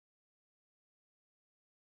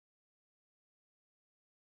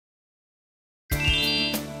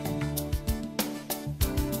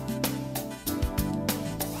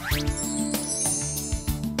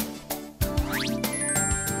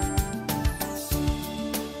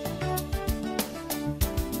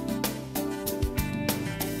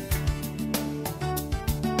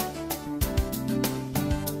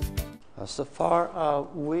So far,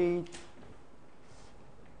 we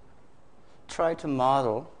try to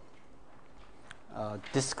model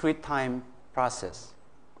discrete time process.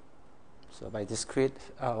 So by discrete,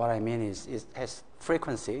 what I mean is it has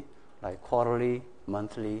frequency, like quarterly,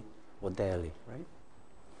 monthly, or daily, right?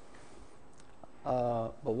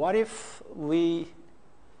 But what if we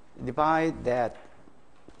divide that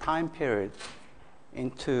time period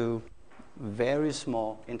into very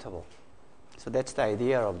small interval? So that's the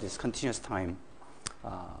idea of this continuous time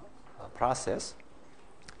process.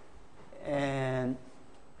 And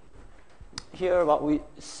here what we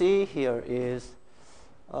see here is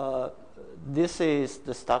this is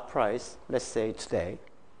the stock price, let's say today.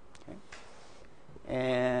 Okay?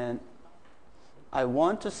 And I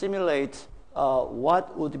want to simulate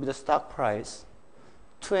what would be the stock price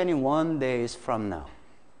 21 days from now.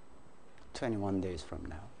 21 days from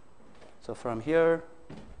now. So from here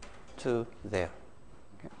to there.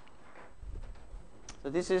 Okay. So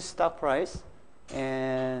this is stock price,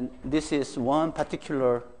 and this is one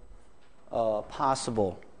particular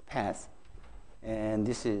possible path, and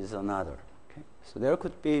this is another. Okay. So there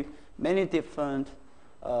could be many different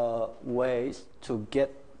ways to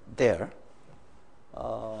get there.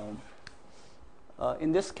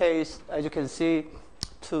 In this case, as you can see,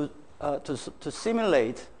 to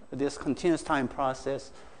simulate this continuous time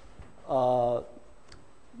process,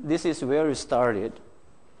 this is where we started,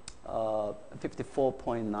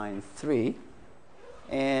 54.93,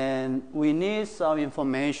 and we need some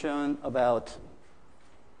information about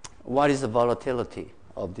what is the volatility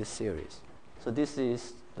of this series. So this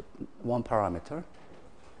is one parameter,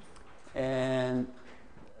 and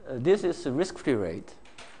this is the risk-free rate,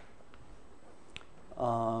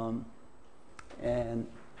 and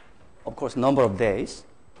of course number of days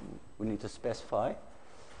we need to specify,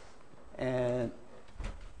 and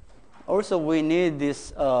also we need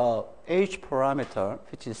this age parameter,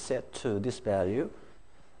 which is set to this value.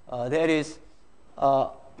 That is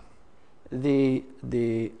what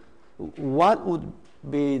would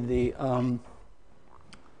be the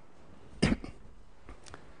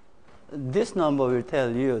this number will tell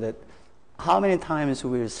you that how many times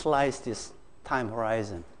we will slice this time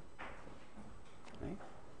horizon. Okay.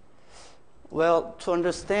 Well, to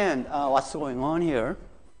understand what's going on here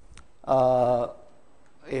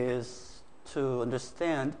is to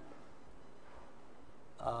understand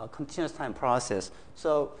continuous time process.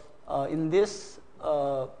 So in this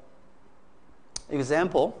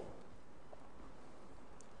example,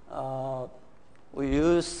 we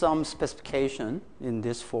use some specification in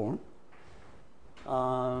this form.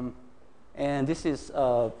 And this is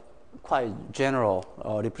quite general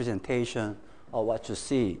representation of what you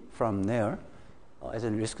see from there as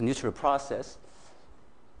a risk-neutral process.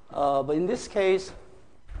 But in this case,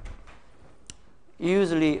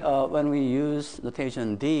 usually when we use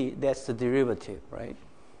notation D, that's the derivative, right?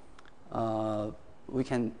 We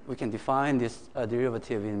can define this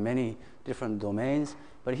derivative in many different domains.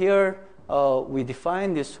 But here, we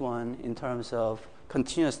define this one in terms of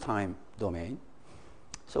continuous time domain.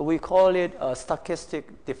 So we call it a stochastic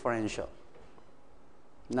differential,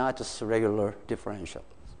 not just regular differential.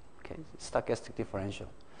 Okay, stochastic differential.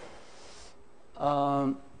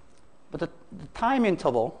 But the time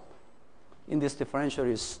interval in this differential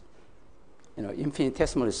is,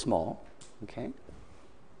 infinitesimally small. Okay.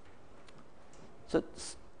 So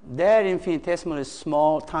that infinitesimally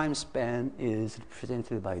small time span is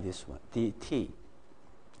represented by this one, dt.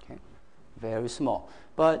 Okay, very small.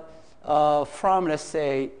 But from, let's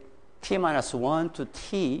say, t minus 1 to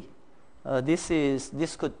t,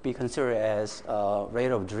 this could be considered as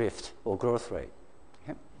rate of drift or growth rate.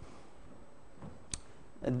 Okay?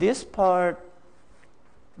 This part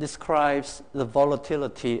describes the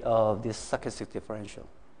volatility of this stochastic differential.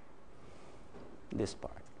 This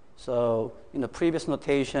part. So in the previous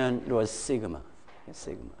notation, it was sigma. Okay,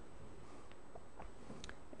 sigma.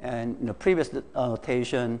 And in the previous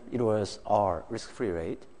notation, it was R, risk-free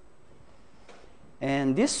rate.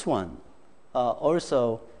 And this one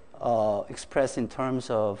also expressed in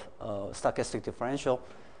terms of stochastic differential.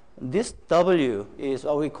 This W is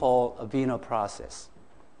what we call a Wiener process.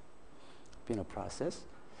 Wiener process.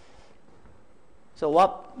 So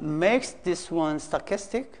what makes this one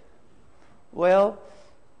stochastic? Well,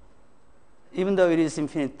 even though it is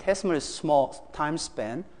infinitesimally small time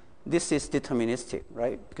span, this is deterministic,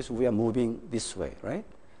 right? Because we are moving this way, right?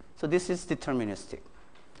 So this is deterministic.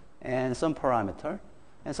 And some parameter,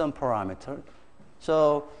 and some parameter.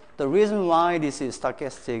 So the reason why this is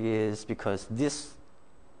stochastic is because this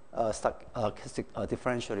stochastic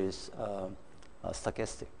differential is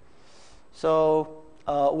stochastic. So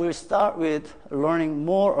we'll start with learning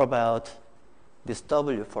more about this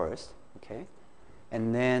W first, okay,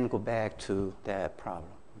 and then go back to that problem.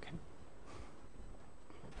 Okay.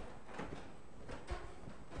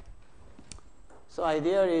 So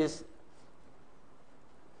idea is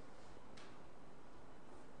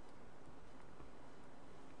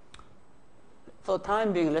for the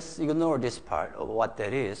time being, let's ignore this part of what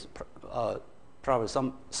that is. Probably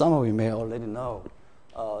some of you may already know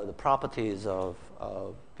the properties of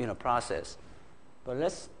Wiener process. But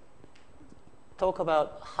let's talk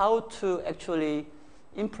about how to actually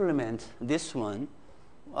implement this one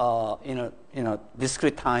in a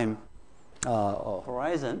discrete time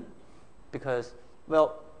horizon. Because,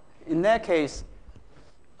 well, in that case,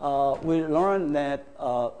 we'll learn that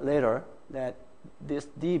later that this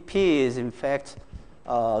dp is in fact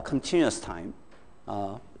continuous time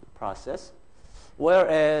process,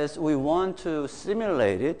 whereas we want to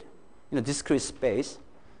simulate it in a discrete space.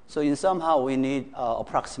 So in somehow we need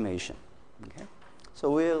approximation. Okay?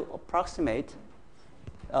 So we'll approximate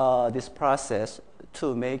this process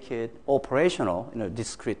to make it operational in a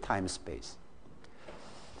discrete time space.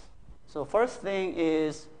 So first thing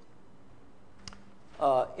is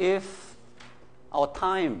if our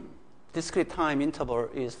discrete time interval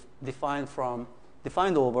is defined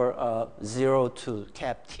over 0 to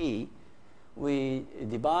cap t, we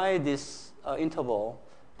divide this interval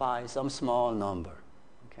by some small number.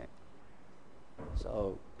 Okay,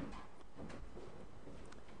 so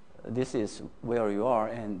this is where you are,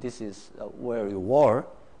 and this is where you were,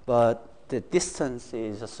 but the distance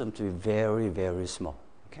is assumed to be very, very small.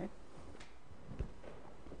 Okay.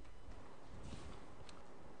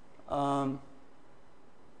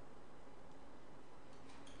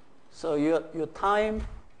 So your time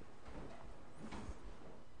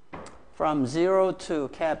from 0 to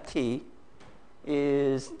cap t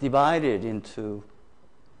is divided into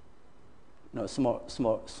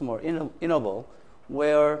small interval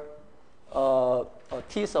where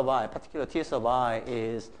t sub I, particular t sub I,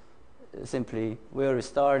 is simply where it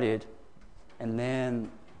started, and then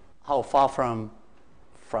how far from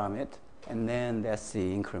it, and then that's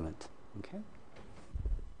the increment. Okay.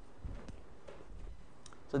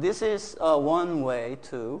 So this is one way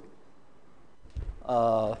to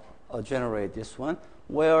generate this one,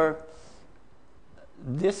 where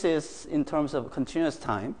this is in terms of continuous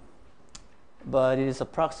time, but it is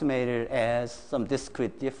approximated as some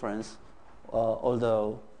discrete difference,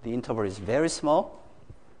 although the interval is very small.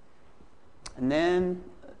 And then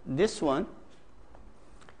this one,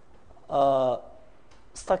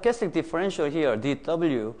 stochastic differential here,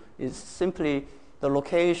 dW, is simply the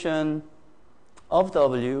location of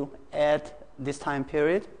W at this time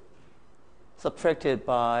period subtracted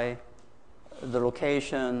by the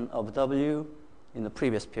location of W in the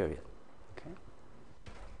previous period. Okay.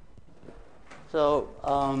 So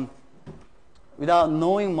without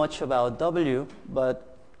knowing much about W,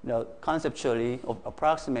 but conceptually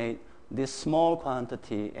approximate this small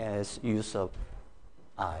quantity as U sub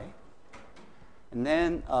I. And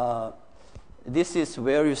then this is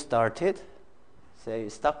where you started, say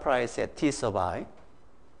stock price at T sub I.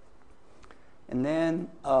 And then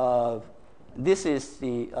this is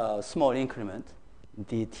the small increment,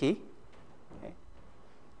 dt.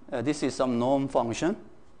 Okay. This is some norm function.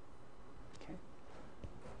 Okay.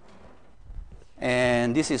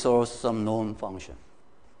 And this is also some norm function.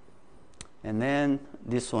 And then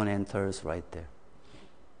this one enters right there.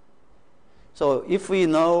 So if we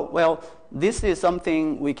know, well, this is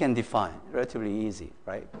something we can define, relatively easy,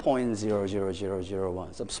 right?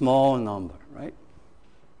 0.00001, some small number, right?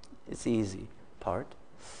 It's easy part.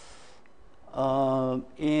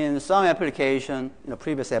 In some application,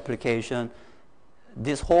 previous application,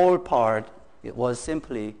 this whole part, it was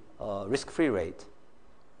simply risk-free rate,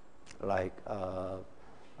 like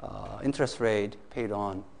interest rate paid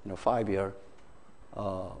on 5-year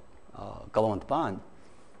government bond.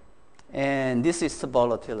 And this is the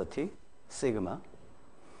volatility, sigma.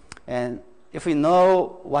 And if we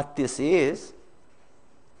know what this is,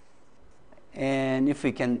 and if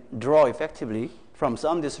we can draw effectively from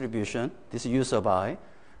some distribution, this U sub I,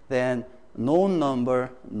 then known number,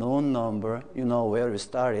 you know where you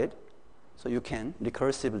started, so you can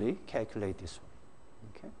recursively calculate this one.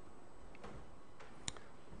 Okay.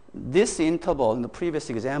 This interval in the previous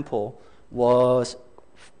example was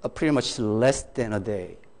pretty much less than a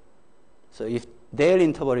day. So if their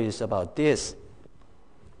interval is about this,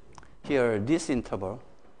 here this interval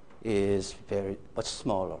is very much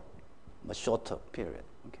smaller, much shorter period.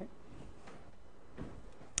 Okay.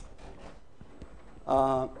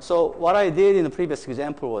 So what I did in the previous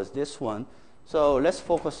example was this one. So let's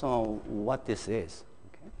focus on what this is.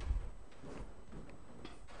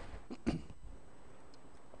 Okay.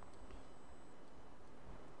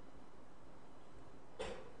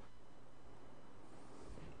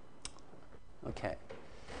 Okay.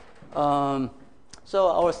 So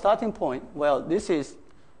our starting point, well, this is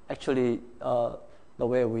actually the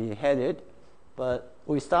way we had it, but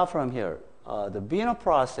we start from here. The Wiener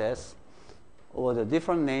process, or the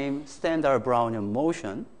different name, standard Brownian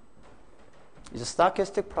motion, is a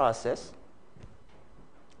stochastic process,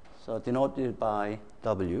 so denoted by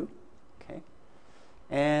W. Okay,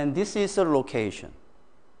 and this is a location,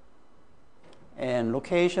 and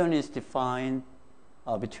location is defined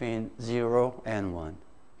between 0 and 1.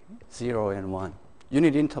 Okay? 0 and 1,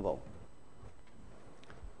 unit interval.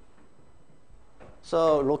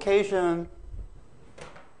 So location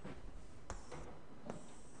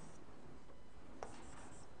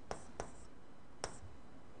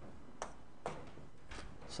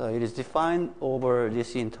so it is defined over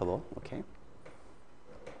this interval. Okay.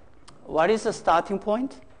 What is the starting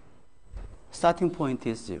point? Starting point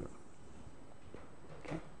is 0.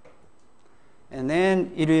 Okay. And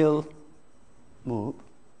then it will move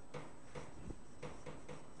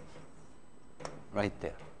right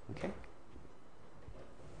there. Okay.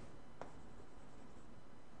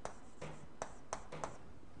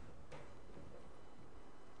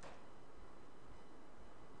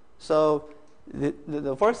 So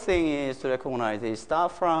the first thing is to recognize it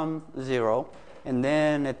start from 0, and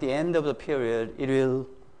then at the end of the period, it will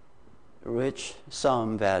reach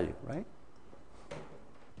some value, right?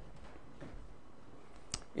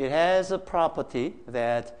 It has a property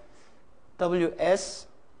that Ws,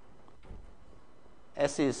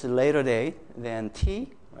 S is later date than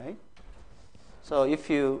T, right? So if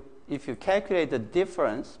you calculate the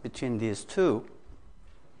difference between these two,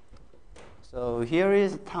 so here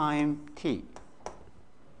is time T.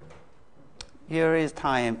 Here is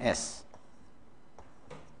time S.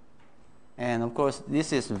 And of course,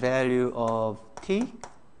 this is value of T.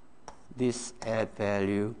 This at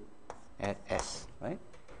value at S, right?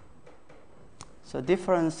 So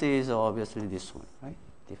difference is obviously this one, right?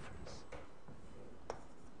 Difference.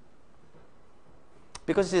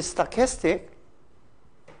 Because it's stochastic,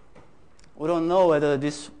 we don't know whether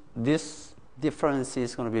this difference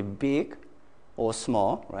is going to be big or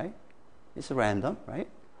small, right? It's random, right?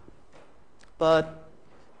 But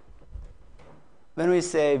when we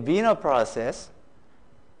say Wiener process,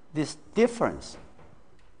 this difference,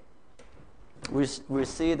 we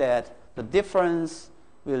see that the difference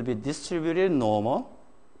will be distributed normal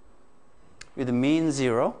with the mean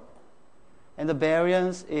 0, and the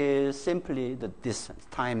variance is simply the distance,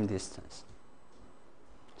 time distance.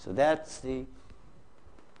 So that's the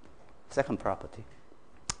second property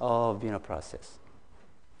of Wiener process.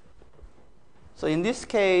 So in this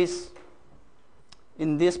case,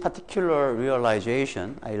 in this particular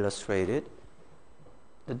realization I illustrated,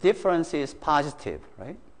 the difference is positive,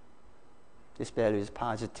 right? This value is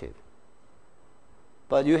positive.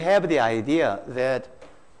 But you have the idea that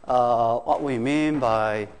what we mean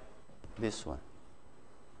by this one.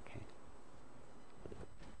 Okay.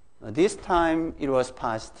 Now this time it was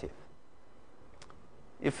positive.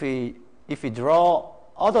 If we draw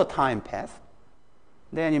other time path,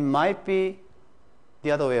 then it might be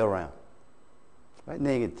the other way around, right?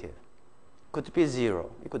 Negative. Could be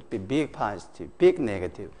 0. It could be big positive, big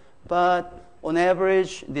negative. But on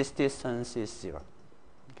average, this distance is 0.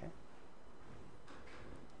 Okay.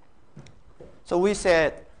 So we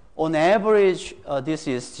said on average this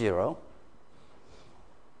is 0.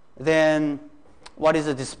 Then what is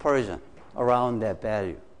the dispersion around that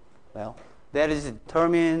value? Well, that is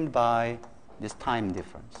determined by this time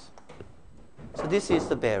difference. So this is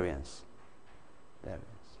the variance.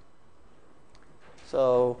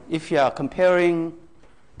 So if you are comparing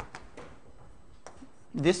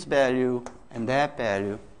this value and that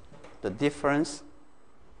value, the difference,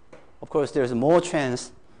 of course, there's more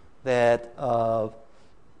chance that the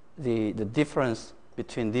difference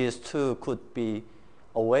between these two could be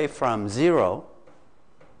away from 0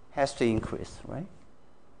 has to increase, right?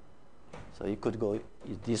 So it could go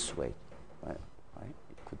this way, right?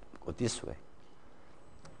 It could go this way.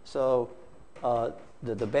 So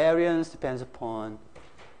the variance depends upon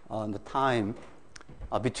the time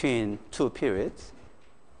between two periods.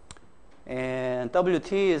 And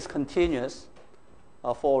WT is continuous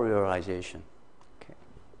for realization. Okay.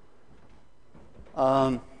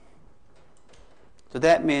 So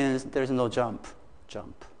that means there's no jump.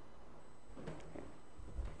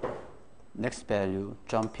 Okay. Next value,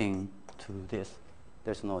 jumping to this,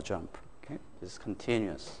 there's no jump. Okay. It's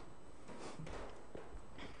continuous.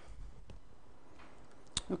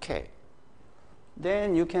 Okay.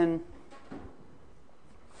 Then you can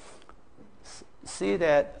see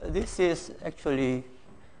that this is actually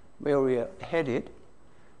where we are headed.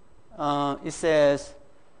 It says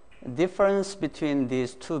difference between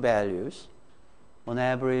these two values, on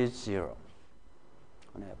average 0.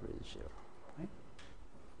 On average 0. Right?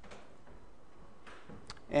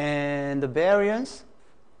 And the variance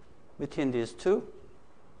between these two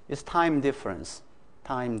is time difference.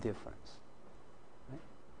 Time difference. Right?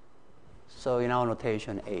 So in our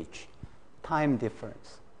notation, H, time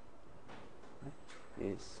difference, right,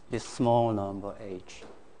 is this small number H.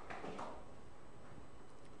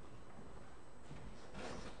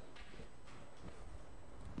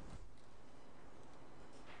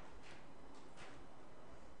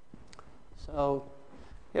 So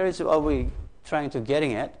here is what we're trying to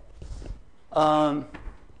getting at.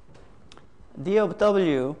 D of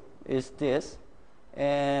W is this,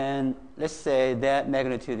 and let's say that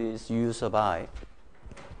magnitude is U sub I.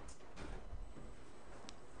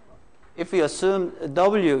 If we assume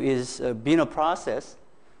W is a Wiener process,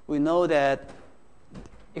 we know that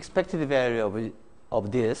expected value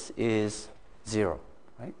of this is 0,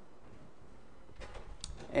 right?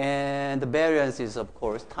 And the variance is, of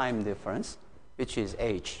course, time difference, which is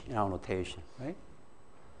H in our notation, right?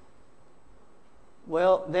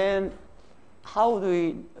 Well, then, how do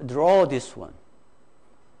we draw this one?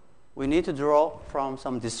 We need to draw from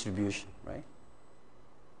some distribution, right?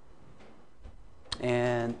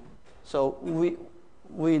 And so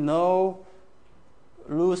we know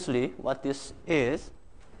loosely what this is,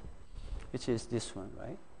 which is this one,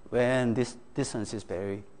 right? When this distance is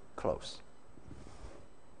very close.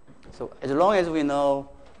 So as long as we know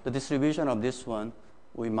the distribution of this one,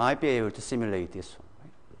 we might be able to simulate this one.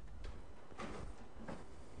 Right?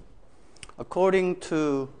 According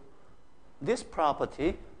to this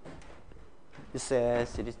property, it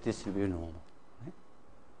says it is distributed normal. Right?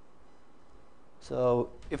 So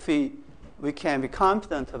if we can be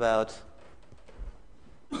confident about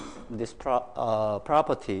this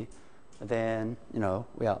property, then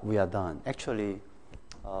we are done. Actually,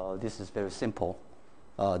 this is very simple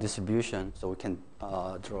distribution, so we can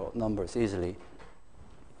draw numbers easily.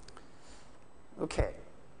 Okay.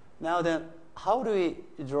 Now then, how do we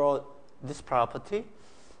draw this property?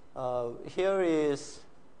 Here is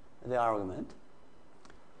the argument.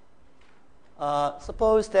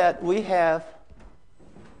 Suppose that we have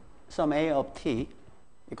some A of t,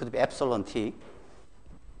 it could be epsilon t,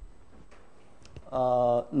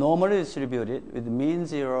 normally distributed with mean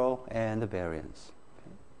 0 and the variance.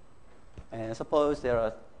 Okay? And suppose there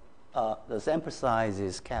are the sample size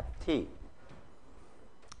is cap t.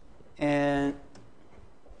 And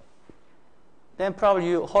then probably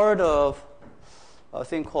you heard of a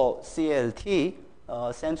thing called CLT,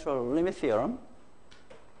 central limit theorem,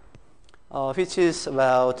 which is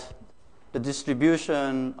about the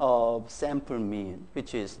distribution of sample mean,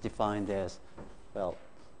 which is defined as, well,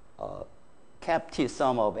 cap t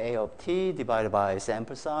sum of A of t divided by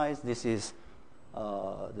sample size. This is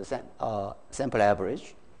the sample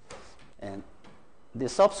average. And the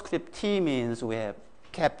subscript t means we have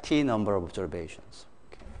cap t number of observations.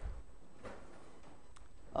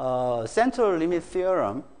 Okay. Central limit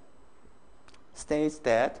theorem states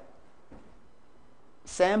that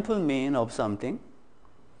sample mean of something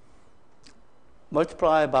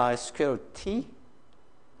multiplied by square root t,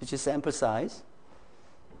 which is sample size,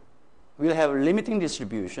 will have a limiting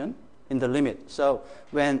distribution in the limit. So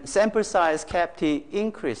when sample size cap t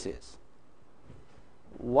increases,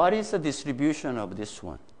 what is the distribution of this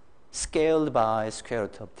one? Scaled by square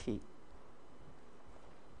root of t.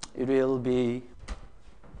 It will be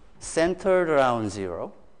centered around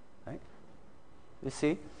 0. Right? You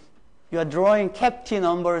see? You are drawing cap t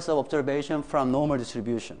numbers of observation from normal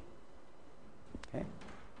distribution. Okay?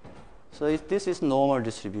 So this is normal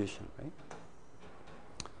distribution, right?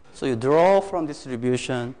 So you draw from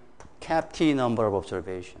distribution cap t number of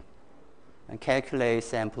observation and calculate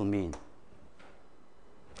sample mean.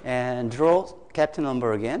 And draw cap t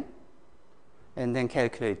number again and then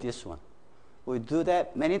calculate this one. We do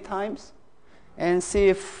that many times and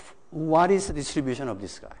see what is the distribution of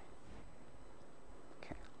this guy.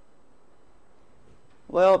 Okay.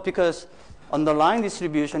 Well, because underlying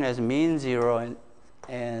distribution has mean 0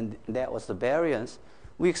 and that was the variance,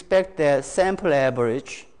 we expect that sample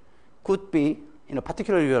average could be, in a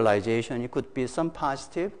particular realization, it could be some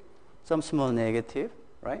positive, some small negative,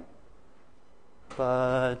 right?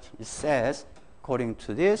 But it says, according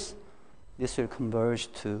to this will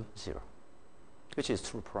converge to 0, which is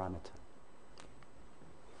true parameter.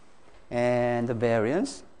 And the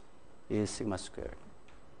variance is sigma squared.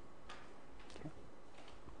 Okay.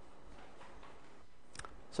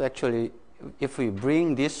 So actually, if we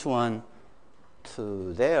bring this one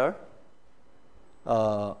to there,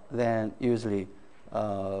 then usually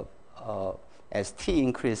as t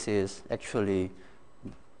increases, actually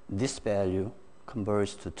this value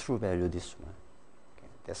converges to true value, this one. Okay,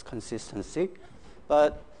 that's consistency.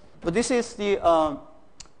 But this is the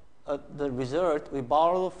result we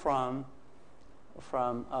borrowed from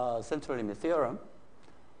central limit theorem.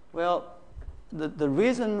 Well, the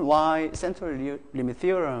reason why central limit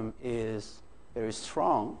theorem is very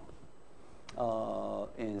strong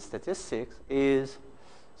in statistics is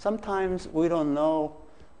sometimes we don't know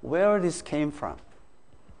where this came from.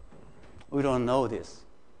 We don't know this.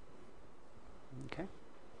 Okay?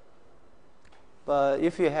 But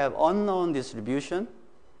if you have unknown distribution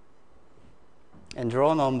and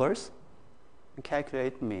draw numbers and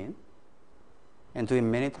calculate mean and do it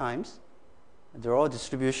many times, draw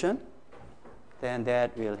distribution, then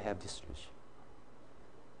that will have distribution.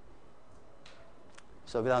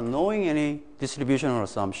 So without knowing any distribution or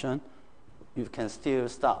assumption, you can still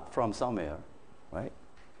start from somewhere, right?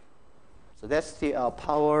 So that's the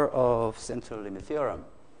power of central limit theorem.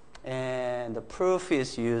 And the proof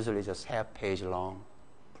is usually just half-page long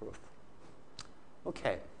proof.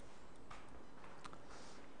 Okay.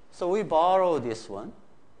 So we borrow this one.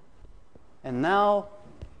 And now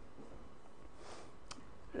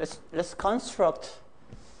let's construct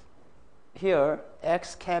here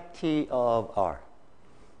x cap t of r.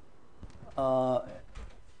 The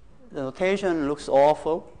notation looks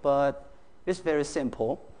awful, but it's very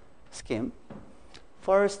simple scheme.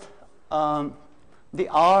 First, the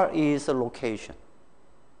r is a location.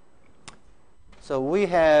 So we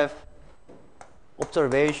have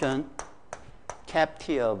observation cap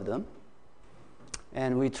t of them,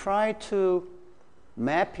 and we try to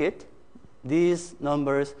map it, these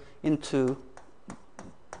numbers, into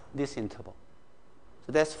this interval.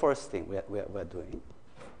 So that's first thing we're doing.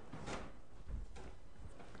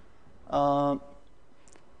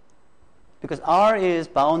 Because r is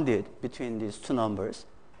bounded between these two numbers,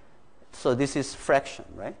 so this is fraction,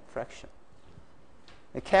 right? Fraction.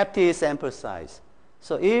 The cap t is sample size.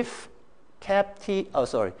 So if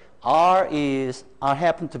r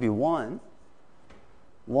happen to be 1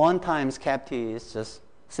 times cap t is just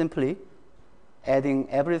simply adding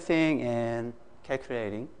everything and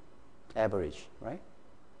calculating average, right?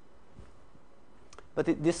 But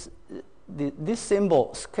this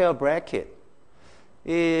symbol, square bracket,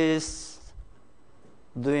 is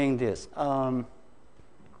doing this.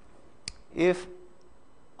 If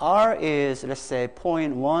r is, let's say,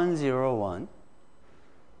 0.101,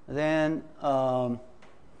 then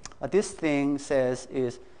what this thing says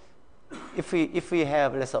is if we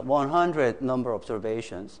have, let's say, 100 number of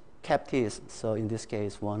observations, cap t is, so in this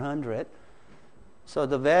case, 100, so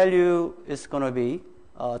the value is going to be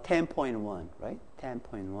 10.1, right?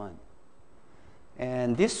 10.1.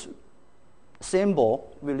 And this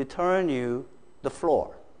symbol will return you the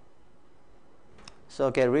floor.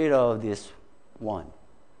 So get rid of this 1.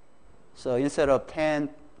 So instead of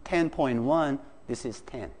 10.1, this is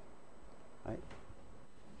 10, right?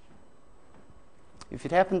 If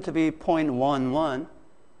it happened to be 0.11,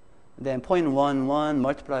 then 0.11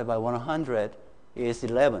 multiplied by 100 is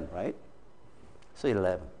 11, right? So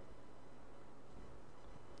 11.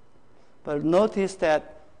 But notice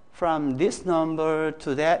that from this number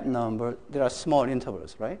to that number, there are small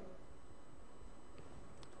intervals, right?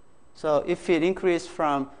 So if it increased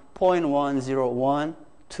from 0.101,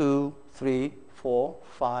 2, 3, 4,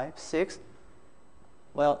 5, 6,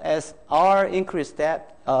 well, as r increased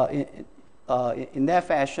that in that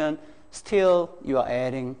fashion, still you are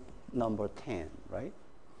adding number 10, right?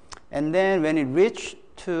 And then when it reached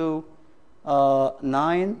to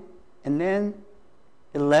 9 and then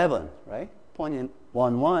 11, right?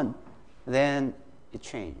 0.11, then it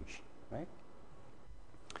changed, right?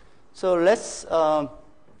 So let's,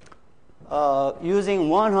 using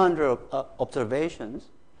 100 observations,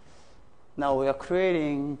 now we are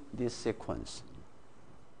creating this sequence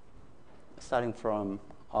starting from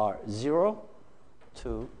R0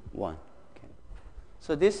 to 1. Okay.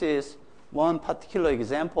 So this is one particular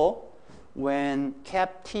example when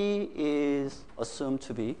cap t is assumed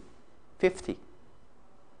to be 50.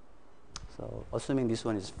 So assuming this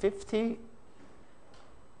one is 50,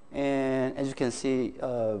 and as you can see,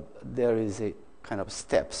 there is a kind of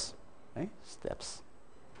steps, right? Steps.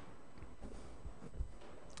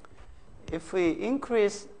 If we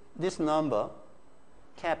increase this number,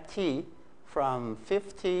 cap t, from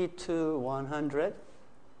 50 to 100,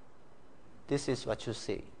 this is what you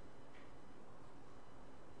see.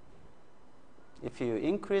 If you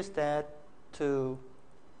increase that to,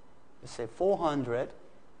 let's say, 400,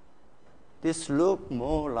 this look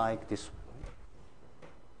more like this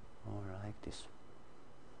one. More like this one.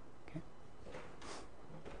 Okay?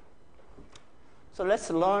 So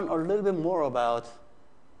let's learn a little bit more about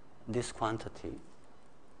this quantity.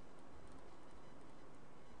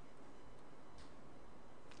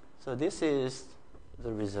 So this is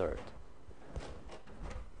the result.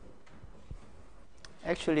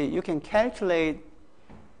 Actually, you can calculate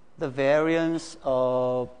the variance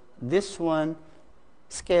of this one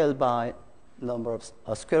scaled by number of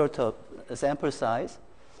square root of sample size,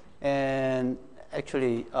 and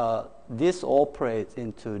actually this operates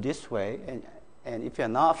into this way. And if you're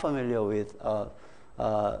not familiar with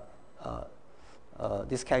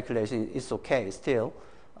this calculation, it's okay still.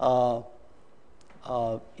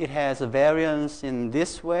 It has a variance in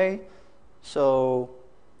this way. So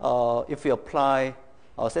if we apply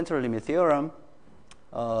our central limit theorem,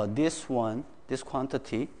 this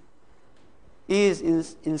quantity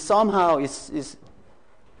is in somehow it's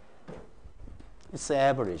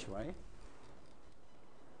average, right?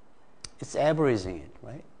 It's averaging it,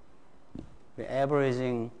 right? We're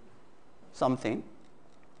averaging something,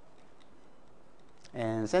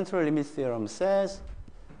 and central limit theorem says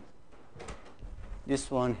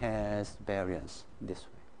this one has variance this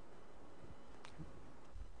way.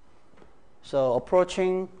 So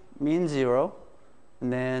approaching mean zero,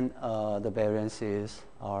 and then the variance is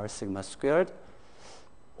r sigma squared.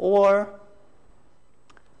 Or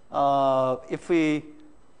if we,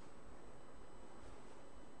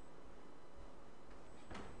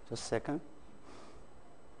 just a second.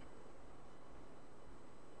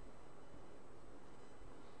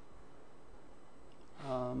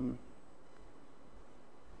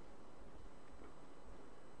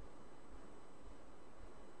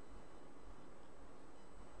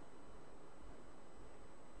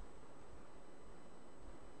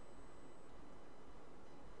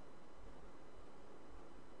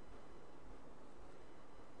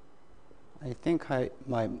 I think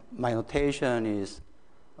my notation is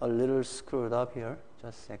a little screwed up here.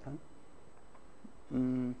 Just a second.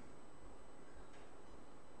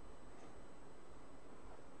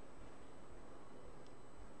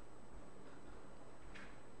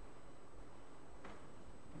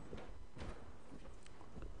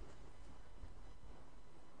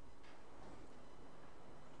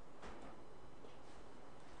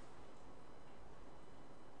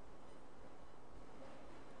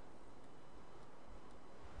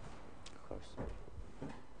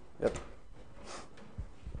 Yep.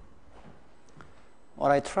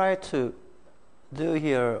 What I tried to do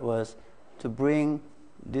here was to bring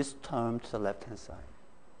this term to the left-hand side.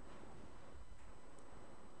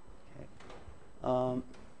 Okay.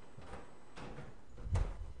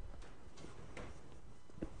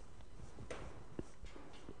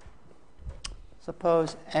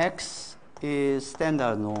 Suppose x is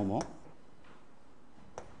standard normal.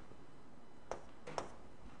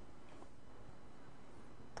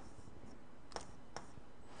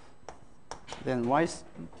 Then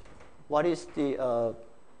what is the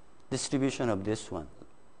distribution of this one?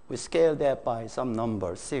 We scale that by some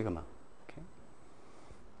number, sigma.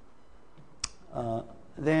 Okay.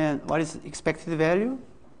 Then what is expected value?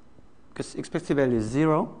 Because expected value is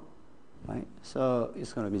 0, right? So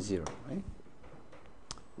it's going to be 0, right?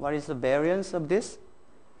 What is the variance of this?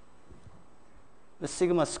 The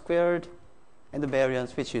sigma squared and the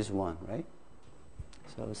variance, which is 1, right?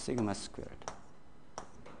 So sigma squared.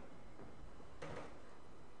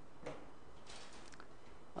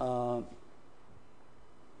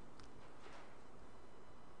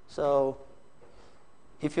 So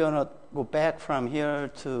if you want to go back from here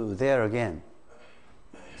to there again,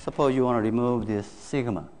 suppose you want to remove this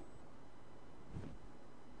sigma.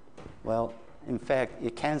 Well, in fact,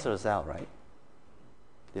 it cancels out, right?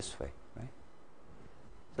 This way, right?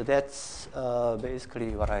 So that's basically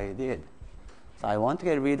what I did. So I want to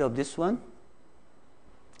get rid of this one.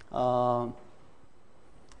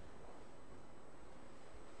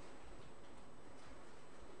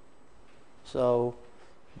 So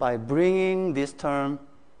by bringing this term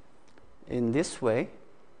in this way,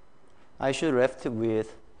 I should left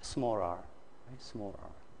with small r, right? Small r.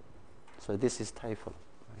 So this is typo.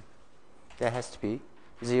 Right? That has to be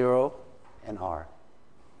 0 and r.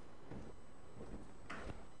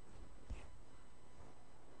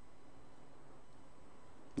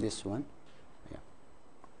 This one,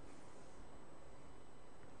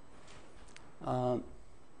 yeah.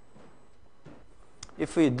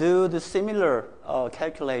 If we do the similar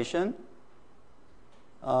calculation,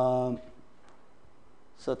 so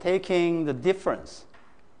taking the difference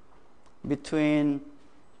between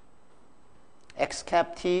x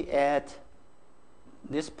cap t at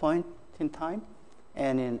this point in time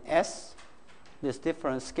and in S, this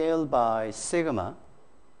difference scaled by sigma,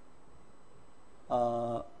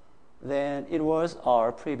 than it was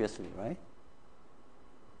R previously, right?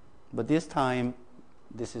 But this time,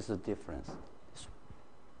 this is the difference.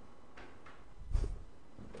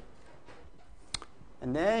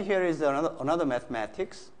 And then here is another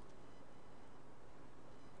mathematics.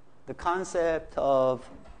 The concept of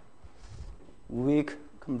weak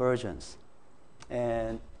convergence.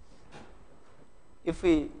 And if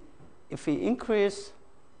we increase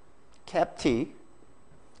cap t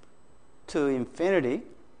to infinity,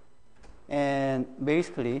 and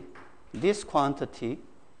basically this quantity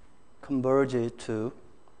converges to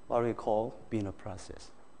what we call Wiener process.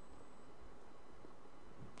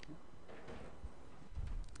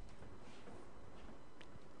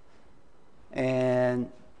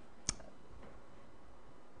 And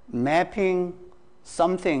mapping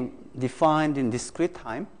something defined in discrete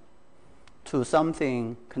time to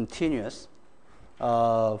something continuous,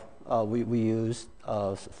 we use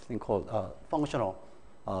something called functional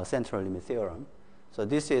central limit theorem. So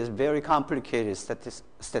this is very complicated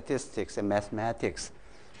statistics and mathematics.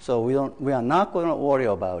 So we are not going to worry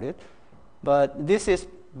about it. But this is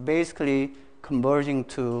basically converging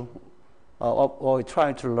to or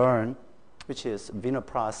trying to learn, which is Wiener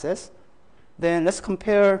process. Then let's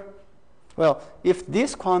compare. Well, if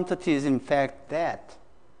this quantity is in fact that,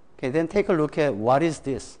 okay, then take a look at what is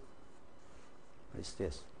this. What is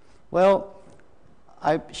this? Well,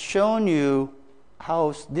 I've shown you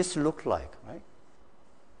how this looked like, right?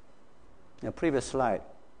 In the previous slide,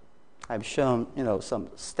 I've shown some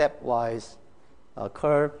stepwise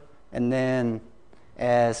curve, and then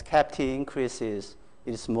as cap t increases,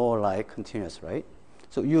 it's more like continuous, right?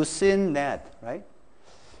 So you've seen that, right?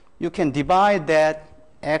 You can divide that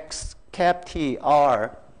x cap t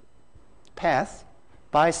r path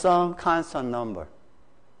by some constant number.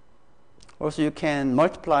 Also, you can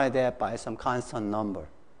multiply that by some constant number.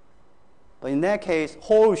 But in that case,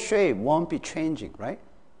 whole shape won't be changing, right?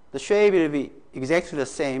 The shape will be exactly the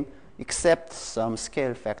same except some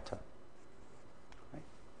scale factor. Right?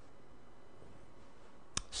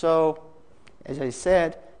 So, as I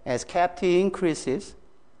said, as cap t increases,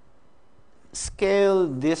 scale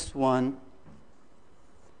this one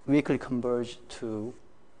weakly converge to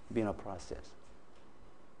Wiener process.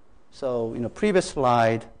 So in the previous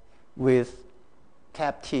slide, with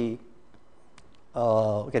cap t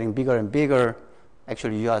getting bigger and bigger,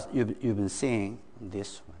 actually you've been seeing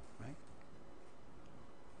this one, right?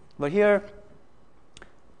 But here,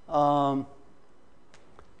 the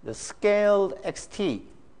scaled xt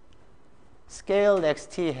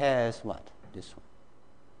has what? This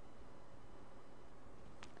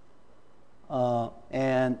one.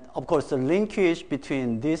 And of course, the linkage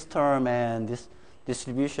between this term and this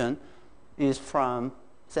distribution is from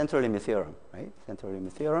central limit theorem, right? Central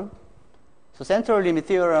limit theorem. So central limit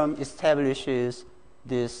theorem establishes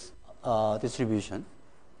this distribution.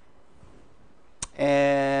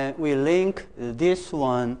 And we link this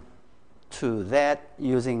one to that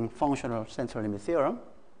using functional central limit theorem.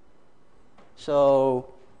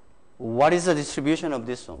 So what is the distribution of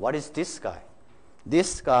this one? What is this guy?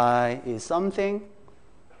 This guy is something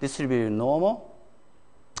distributed normal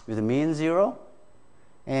with the mean 0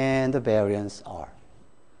 and the variance r.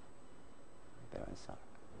 Variance r.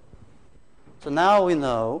 So now we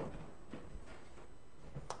know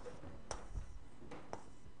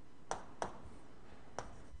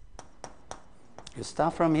you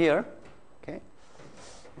start from here, okay?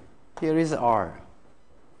 Here is r.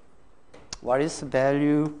 What is the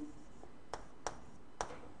value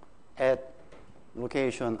at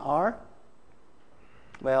location r?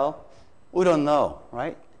 Well, we don't know,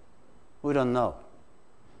 right? We don't know.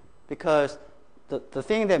 Because the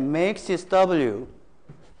thing that makes this w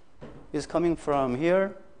is coming from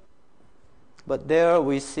here, but there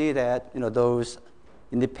we see that those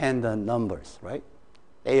independent numbers, right?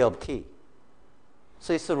 A of t.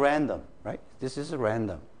 So it's a random, right? This is a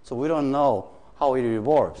random. So we don't know how it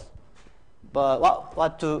revolves. But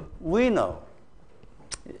what do we know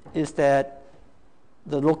is that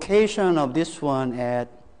the location of this one at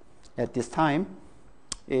this time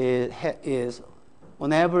is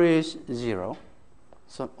on average 0.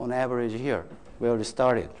 So on average here, where we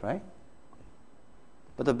started, right?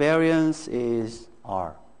 But the variance is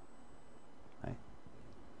r. Right?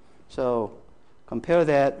 So compare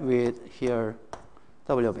that with here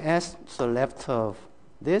w of s, so left of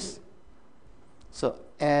this. So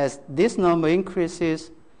as this number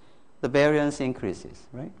increases, the variance increases,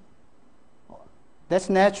 right? That's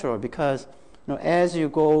natural because as you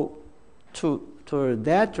go toward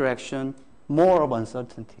that direction, more of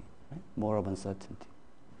uncertainty, right? More of uncertainty.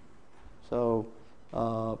 So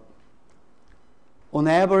on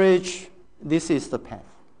average, this is the path.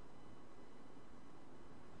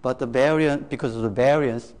 But the variance, because of the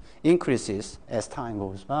variance, increases as time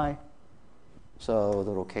goes by. So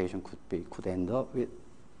the location could end up with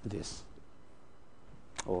this,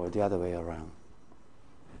 or the other way around.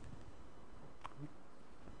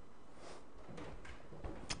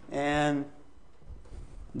 And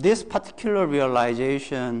this particular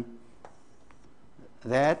realization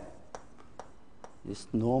that is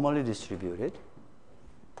normally distributed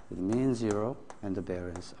with mean 0 and the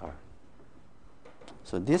variance R.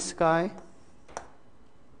 So this guy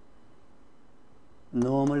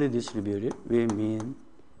normally distributed with mean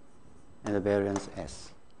and the variance S,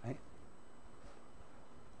 right?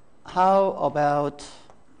 How about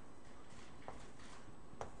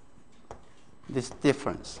this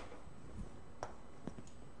difference?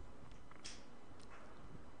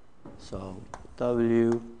 So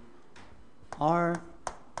W R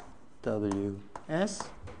W S,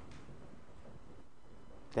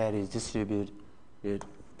 that is distributed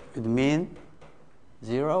with mean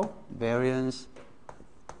 0, variance,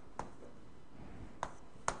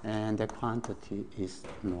 and the quantity is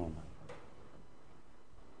normal.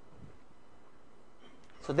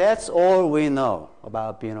 So that's all we know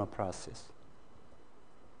about Wiener process.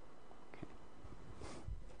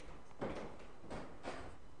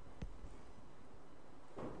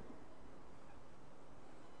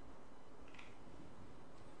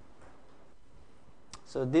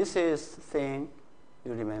 So this is the thing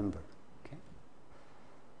you remember. Okay?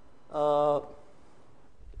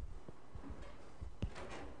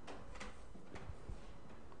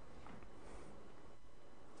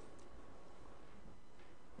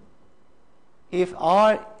 If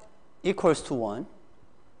R equals to 1,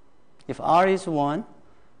 if R is 1,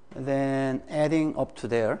 then adding up to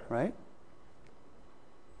there, right?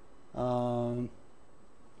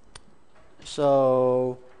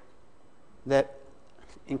 So that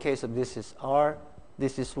in case of this is R,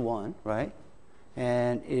 this is 1, right?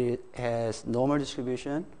 And it has normal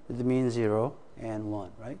distribution with the mean 0 and 1,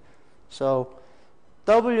 right? So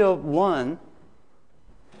W of 1,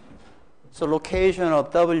 so location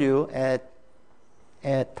of W at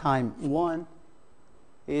time 1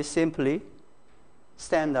 is simply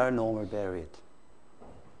standard normal variate.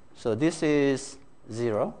 So this is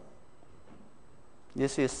 0.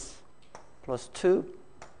 This is plus 2,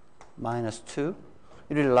 minus 2.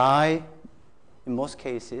 It will lie, in most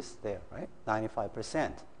cases, there, right?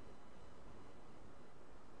 95%.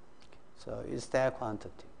 So it's that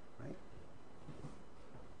quantity, right?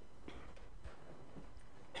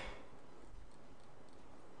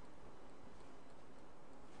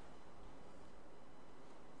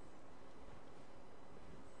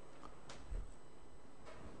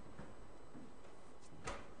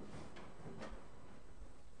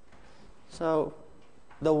 So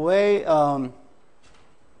the way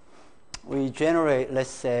we generate, let's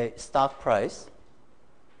say, stock price,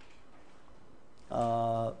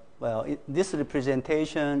 this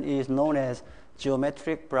representation is known as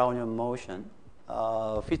geometric Brownian motion,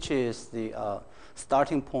 which is the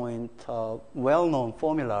starting point well-known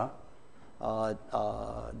formula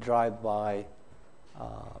derived by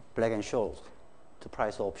Black and Scholes to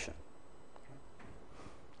price option.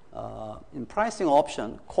 In pricing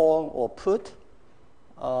option, call or put,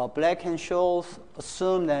 Black and Scholes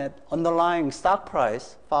assume that underlying stock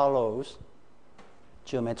price follows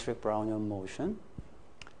geometric Brownian motion.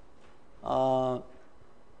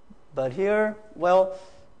 But here, well,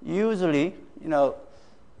 usually, the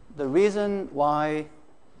reason why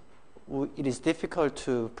it is difficult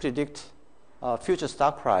to predict future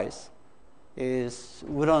stock price is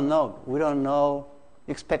we don't know. We don't know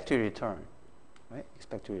expected return, right?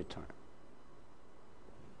 Expected return.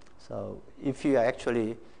 So if you are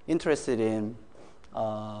actually interested in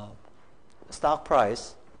stock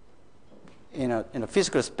price in a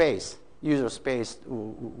physical space, user space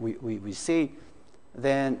we see,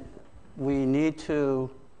 then we need to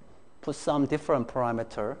put some different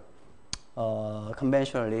parameter,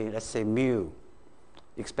 conventionally, let's say mu,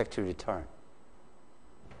 expected return.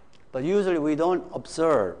 But usually we don't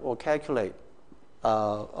observe or calculate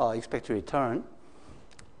expected return.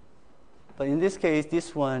 But in this case,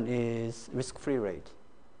 this one is risk-free rate.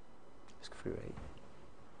 Risk-free rate.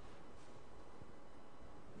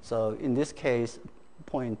 So in this case,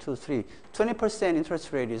 0.23. 20%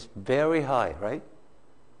 interest rate is very high, right?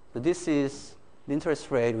 So this is the interest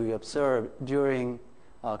rate we observed during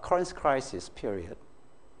currency crisis period,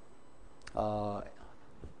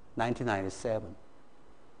 1997.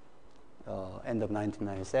 End of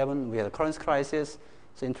 1997, we had a currency crisis,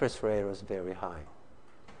 so interest rate was very high.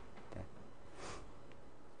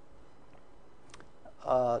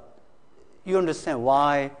 Okay. You understand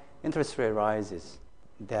why interest rate rises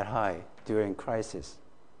that high during crisis.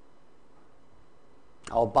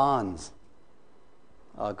 Our bonds,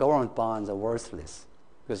 government bonds are worthless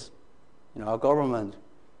because our government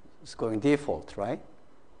is going default, right?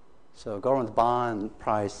 So government bond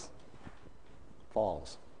price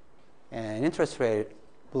falls, and interest rate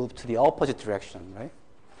move to the opposite direction, right?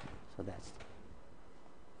 So that's.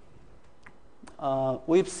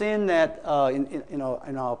 We've seen that in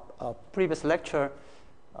our previous lecture,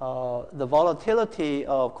 the volatility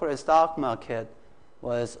of Korean stock market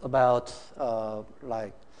was about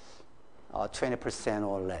 20%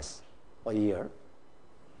 or less a year.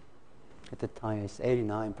 At the time, it's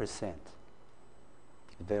 89%.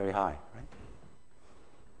 Very high, right?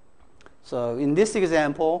 So in this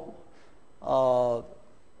example,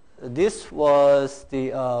 this was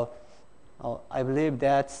the, I believe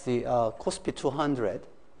that's the Kospi 200,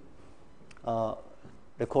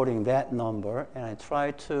 recording that number, and I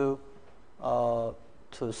tried to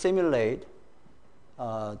simulate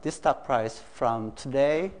this stock price from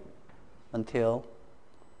today until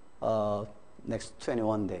next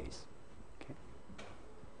 21 days. Okay.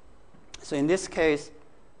 So in this case,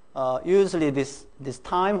 usually this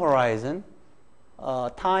time horizon,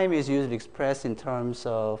 time is usually expressed in terms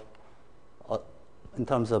of a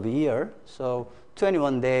year. So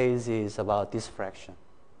 21 days is about this fraction.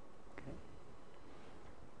 Okay.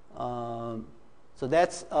 So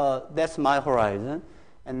that's my horizon,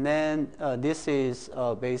 and then this is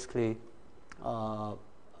basically the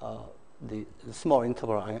small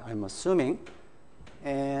interval I'm assuming,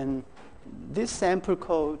 and this sample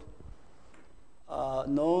code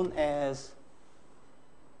known as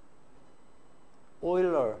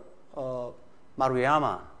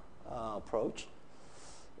Euler-Maruyama approach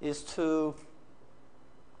is to,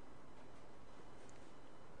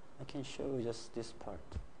 I can show you just this part.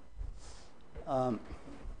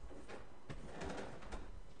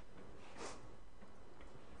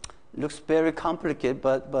 Looks very complicated,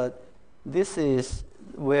 but this is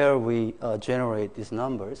where we generate these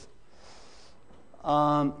numbers.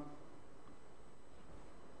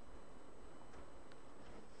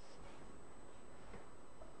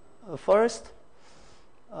 First,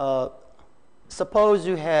 suppose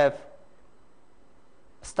you have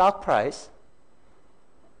stock price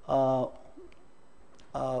in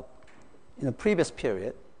a previous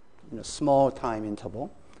period, in a small time interval,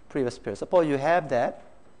 previous period. Suppose you have that,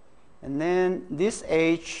 and then this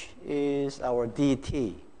H is our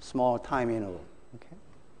DT, small time interval. Okay,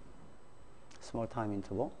 small time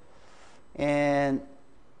interval, and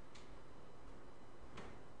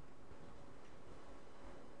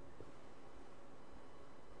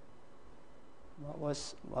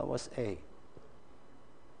what was A?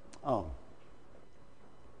 Oh,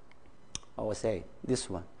 what was A? This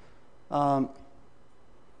one.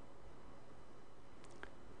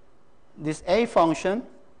 This A function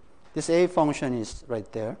is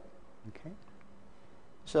right there. Okay.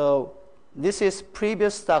 So this is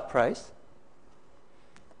previous stock price.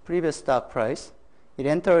 Previous stock price. It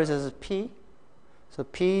enters as P. So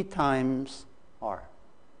P times R.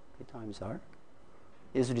 P times R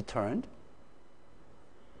is returned.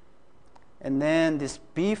 And then this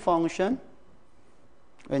B function,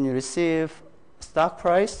 when you receive stock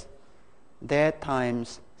price, that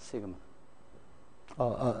times sigma.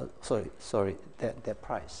 Sorry, that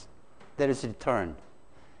price. That is returned.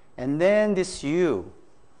 And then this U.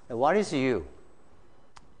 What is U?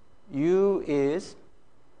 U is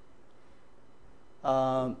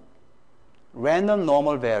random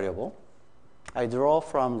normal variable. I draw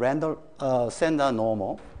from random standard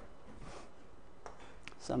normal.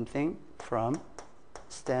 Something from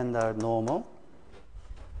standard normal,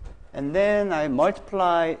 and then I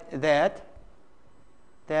multiply that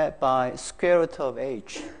by square root of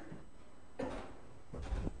H.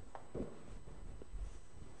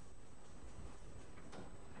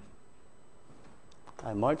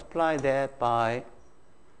 I multiply that by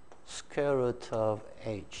square root of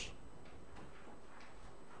H.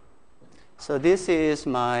 So this is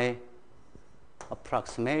my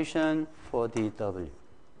approximation for dW.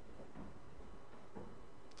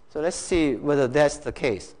 So let's see whether that's the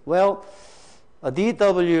case. Well, a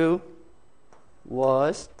dW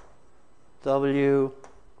was WT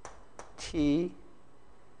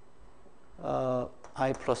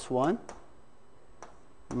I plus 1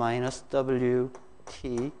 minus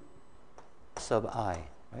WT sub I,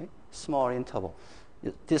 right? Small interval.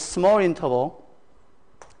 This small interval,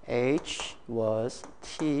 H was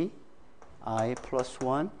T I plus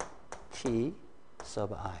 1 T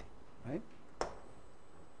sub I, right?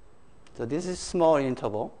 So this is small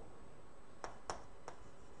interval.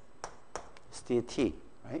 It's dt,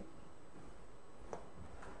 right?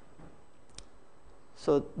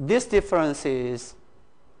 So this difference is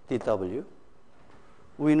dW.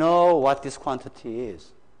 We know what this quantity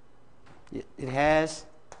is. It has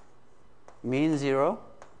mean 0,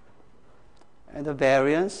 and the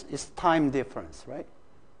variance is time difference, right?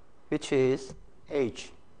 Which is H.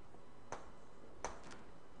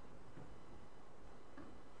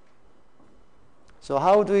 So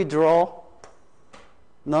how do we draw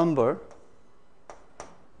number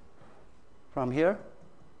from here?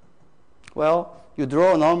 Well, you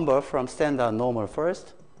draw a number from standard normal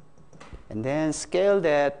first, and then scale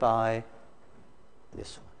that by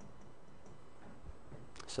this one.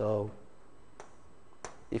 So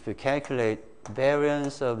if you calculate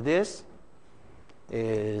variance of this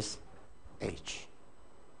is H.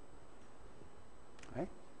 Right?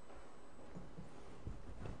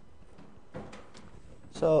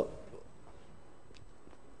 So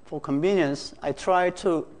for convenience, I try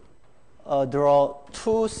to draw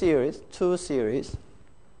two series.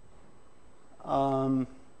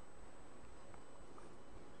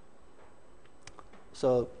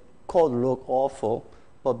 So code look awful,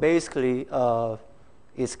 but basically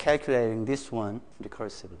it's calculating this one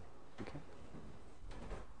recursively. Okay.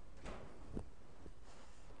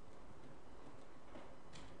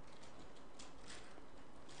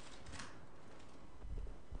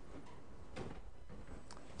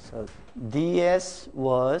 So ds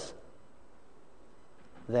was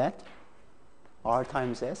that r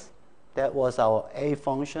times s. That was our a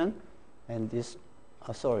function, and this.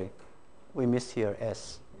 Sorry, we missed here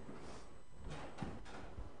s.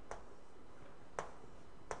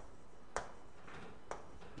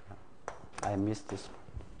 I missed this one.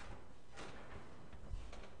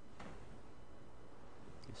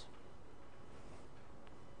 Yes.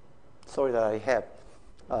 Sorry that I have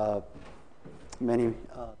many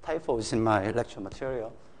typos in my lecture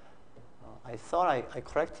material. I thought I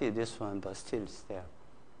corrected this one, but still it's there.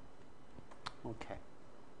 Okay.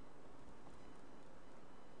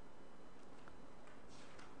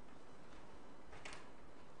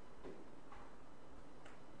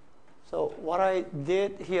 So what I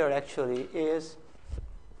did here actually is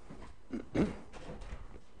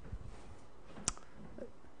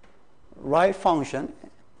write function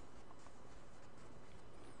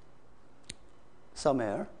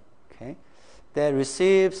somewhere, okay, that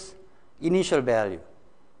receives initial value,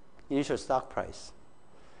 initial stock price,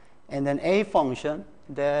 and then a function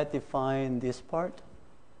that defines this part,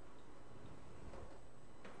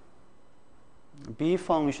 b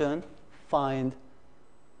function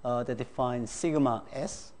that defines sigma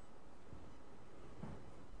s,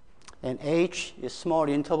 and h is small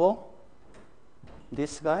interval,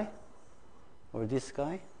 this guy or this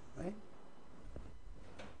guy, right?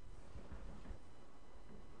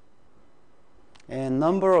 And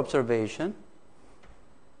number observation,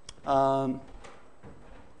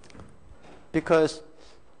 because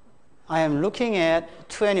I am looking at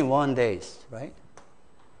 21 days, right?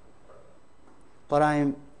 But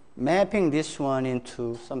I'm mapping this one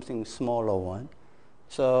into something smaller one.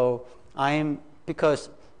 So because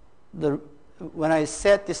when I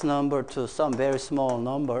set this number to some very small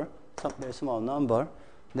number,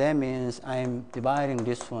 that means I'm dividing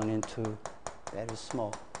this one into very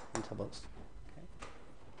small intervals. Okay?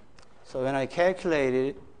 So when I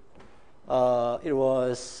calculated, it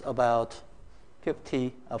was about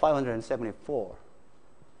 574.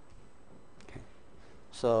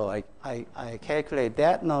 So I calculate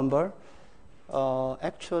that number.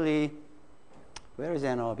 Actually, where is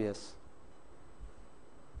n obvious?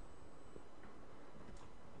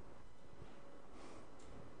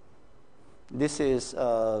 This is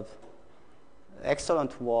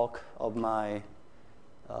excellent work of my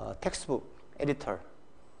textbook editor.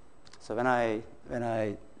 So when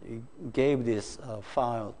I gave this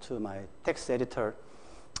file to my text editor,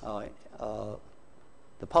 the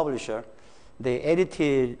publisher, they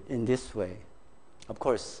edited in this way. Of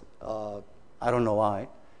course, I don't know why.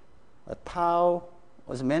 Tau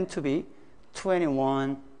was meant to be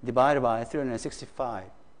 21 divided by 365.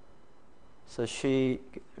 So she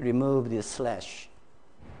removed this slash.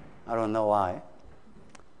 I don't know why.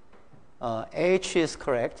 H is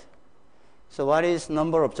correct. So what is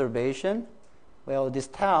number observation? Well, this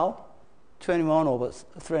tau, 21 over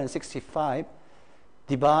 365,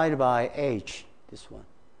 divided by H, this one,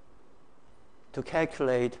 to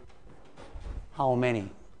calculate how many.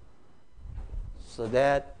 So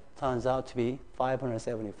that turns out to be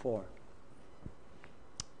 574.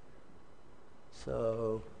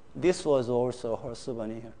 So this was also her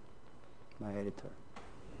souvenir, my editor.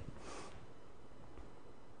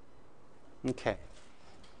 Okay.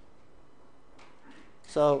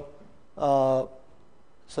 So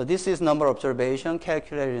So this is number of observation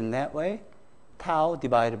calculated in that way, tau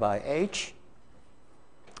divided by h,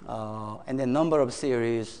 and then number of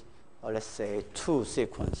series, let's say 2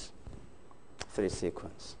 sequence, 3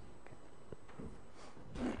 sequence.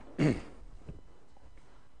 Okay.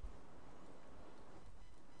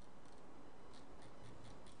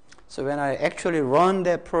 So when I actually run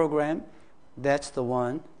that program, that's the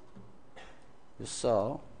one you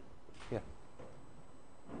saw here.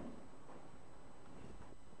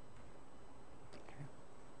 Okay.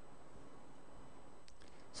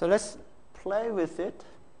 So let's play with it.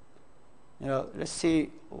 Let's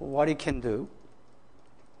see what it can do.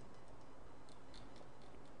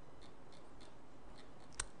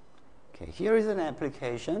 Okay, here is an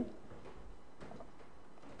application.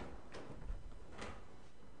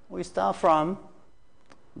 We start from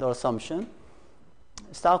the assumption,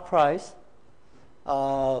 stock price.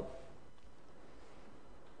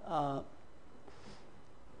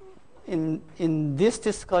 In this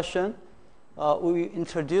discussion, we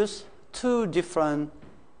introduce 2 different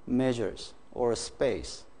measures or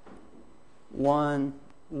space. One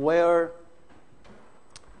where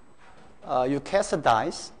you cast a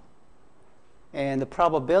dice, and the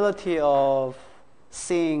probability of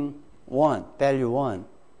seeing value 1,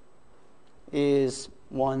 is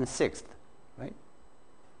 1/6, right?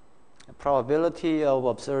 The probability of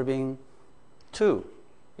observing 2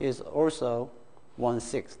 is also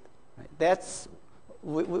 1/6. Right? That's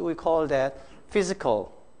we call that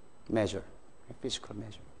physical measure. Physical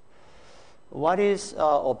measure. What is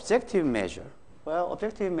objective measure? Well,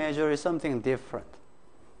 objective measure is something different,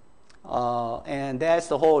 and that's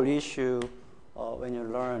the whole issue when you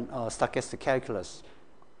learn stochastic calculus.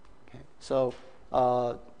 Okay, so.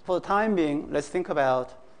 For the time being, let's think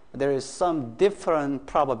about there is some different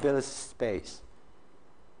probability space.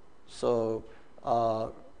 So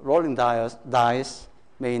rolling dice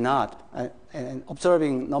may not, and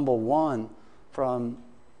observing number 1 from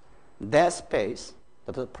that space,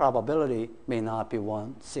 the probability may not be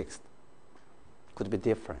 1/6. Could be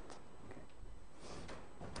different. Okay.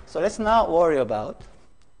 So let's not worry about.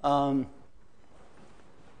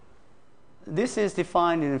 This is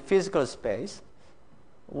defined in physical space,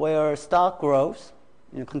 where stock grows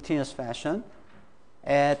in a continuous fashion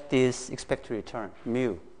at this expected return,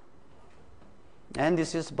 mu. And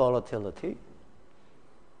this is volatility.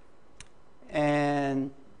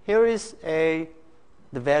 And here is the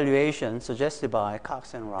valuation suggested by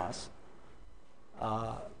Cox and Ross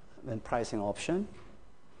when pricing option.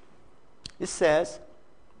 It says,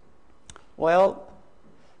 well,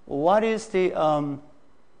 what is the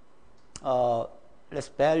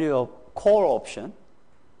value of call option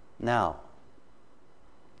now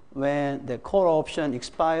when the call option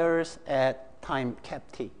expires at time cap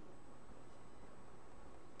t?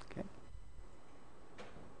 Okay.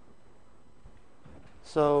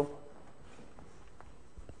 So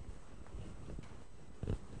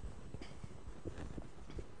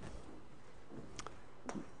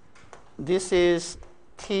this is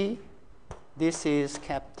t, this is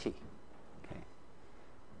cap t. Okay.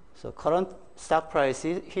 So current stock price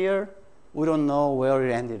is here. We don't know where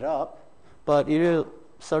it ended up, but it will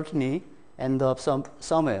certainly end up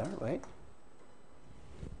somewhere, right?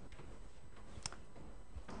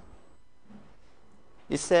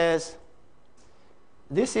 It says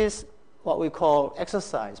this is what we call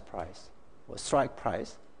exercise price or strike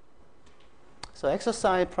price. So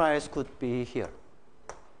exercise price could be here.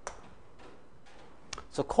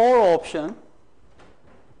 So call option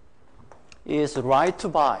is right to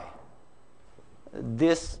buy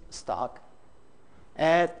this stock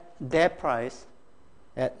at that price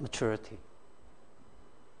at maturity.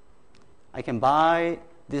 I can buy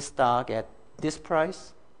this stock at this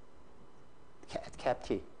price at cap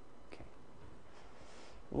t. Okay.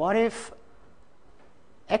 What if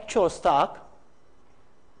actual stock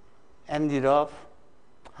ended up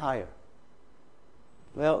higher?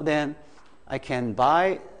 Well, then I can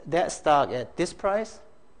buy that stock at this price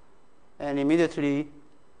and immediately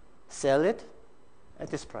sell it at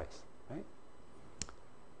this price, right?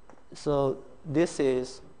 So this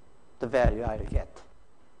is the value I get,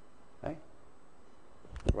 right?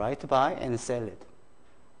 Right to buy and sell it.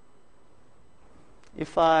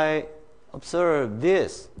 If I observe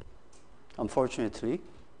this, unfortunately,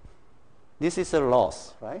 this is a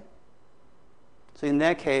loss, right? So in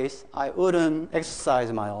that case, I wouldn't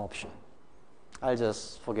exercise my option. I'll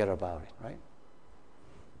just forget about it, right?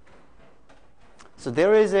 So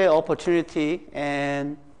there is an opportunity,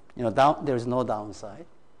 and there is no downside.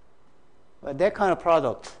 But that kind of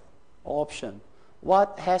product, option,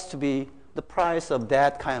 what has to be the price of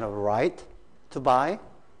that kind of right to buy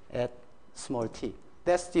at small t?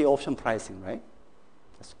 That's the option pricing, right?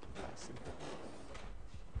 That's pricing.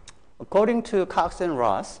 According to Cox and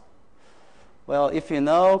Ross, well, if you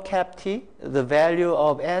know cap t, the value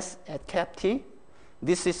of S at cap t,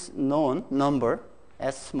 this is known number,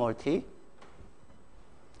 S small t.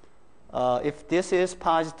 If this is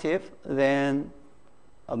positive, then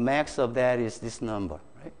a max of that is this number,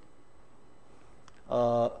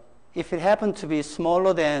 right? If it happens to be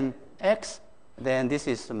smaller than x, then this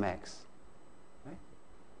is the max. Right?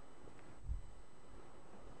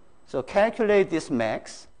 So calculate this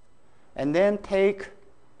max, and then take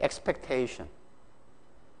expectation.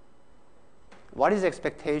 What is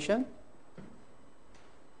expectation?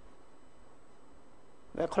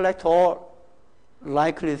 Well, collect all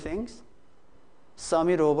likely things, sum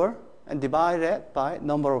it over, and divide that by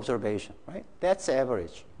number of observation, right? That's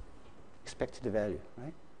average, expected value,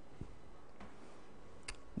 right?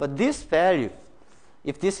 But this value,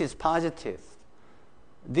 if this is positive,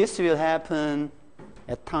 this will happen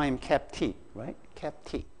at time cap t, right? Cap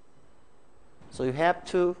t. So you have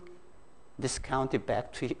to discount it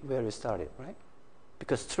back to where you started, right?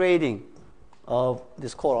 Because trading of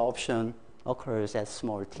this call option occurs at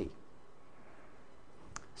small t.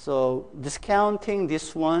 So discounting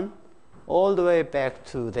this one all the way back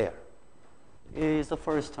to there is the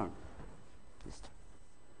first term. This term.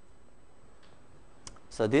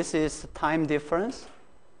 So this is time difference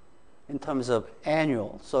in terms of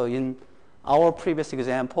annual. So in our previous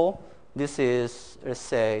example, this is, let's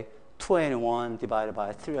say, 21 divided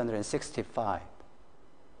by 365.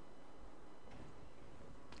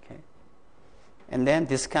 Okay. And then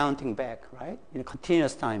discounting back, right, in a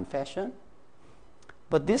continuous time fashion.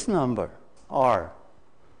 But this number, R,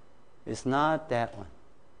 is not that one.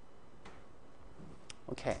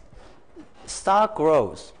 Okay. Stock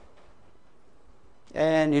grows.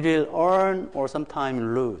 And you will earn or sometimes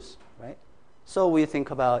lose, right? So we think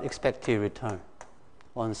about expected return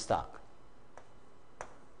on stock.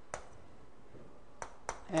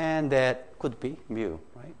 And that could be mu,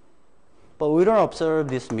 right? But we don't observe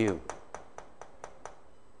this mu.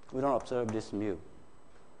 We don't observe this mu.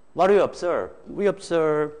 What do we observe? We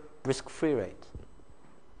observe risk-free rate.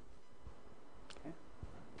 Okay.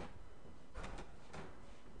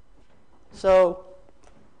 So,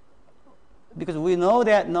 because we know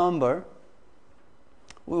that number,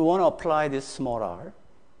 we want to apply this small r.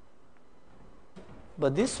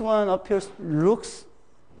 But this one looks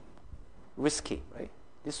risky, right?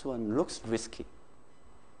 This one looks risky.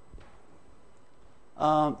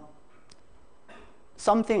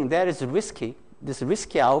 Something that is risky, this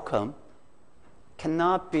risky outcome,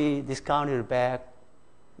 cannot be discounted back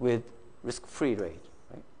with risk-free rate,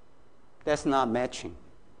 right? That's not matching.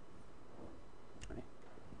 Right?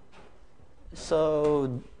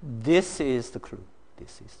 So this is the clue.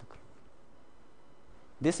 This is the clue.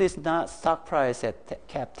 This is not stock price at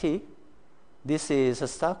cap t. This is a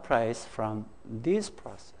stock price from this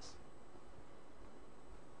process.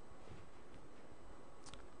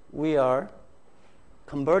 We are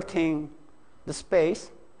converting the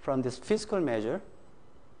space from this physical measure,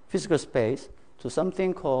 physical space, to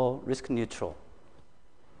something called risk-neutral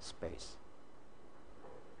space.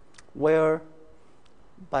 Where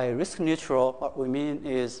by risk-neutral, what we mean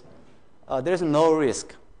is there is no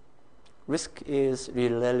risk. Risk is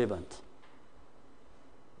irrelevant.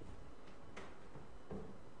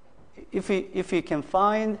 If we can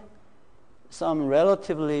find some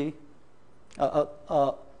relatively,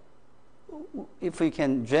 if we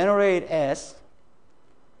can generate S,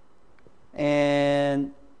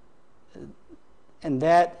 and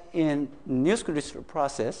that in risk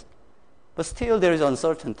process, but still there is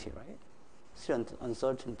uncertainty, right? Still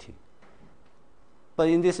uncertainty. But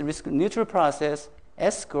in this risk-neutral process,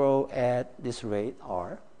 S grow at this rate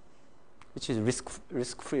R, which is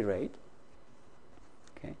risk-free rate.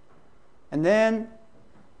 Okay, and then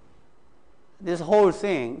this whole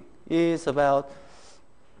thing is about,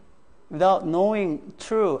 without knowing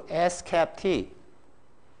true S cap t,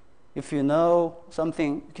 if you know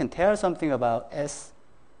something, you can tell something about S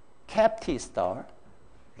cap t star,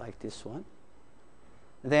 like this one,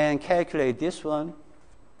 then calculate this one,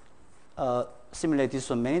 simulate this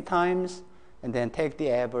one many times, and then take the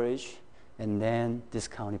average, and then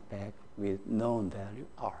discount it back with known value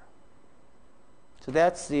R. So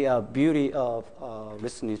that's the beauty of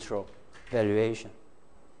risk-neutral valuation.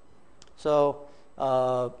 So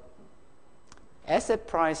asset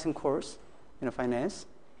pricing course in finance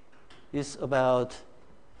is about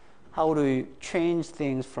how do we change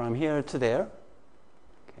things from here to there.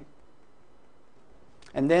 Okay.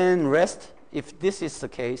 And then rest, if this is the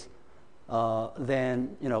case,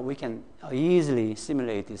 then we can easily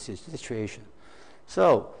simulate this situation.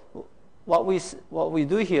 So what we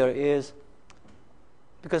do here is,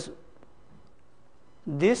 because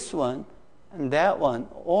this one and that one,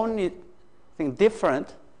 only thing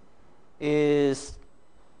different is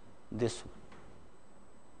this one.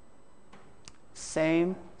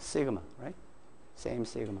 Same sigma, right? Same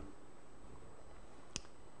sigma.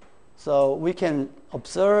 So we can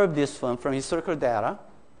observe this one from historical data,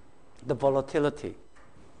 the volatility.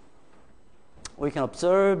 We can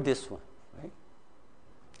observe this one, right?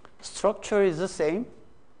 Structure is the same,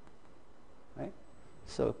 right?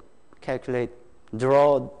 So calculate,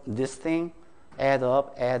 draw this thing, add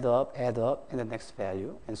up, add up, add up, and the next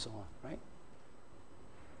value, and so on, right?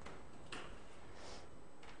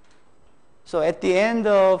 So at the end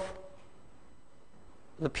of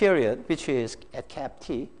the period, which is at cap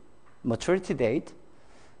t, maturity date,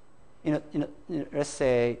 let's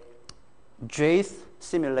say jth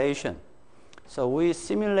simulation. So we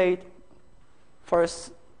simulate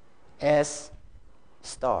first S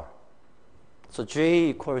star. So j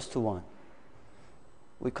equals to 1.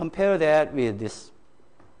 We compare that with this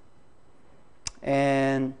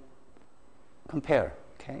and compare.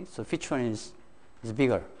 Okay, so which one is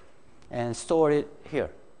bigger, and store it here.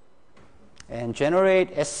 And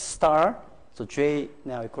generate S star. So j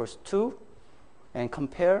now equals 2, and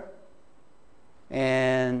compare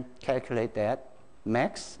and calculate that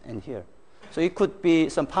max and here. So it could be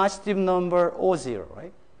some positive number or 0,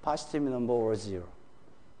 right? Positive number or 0.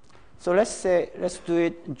 So let's do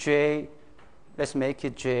it j, let's make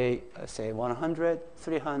it j, say 100,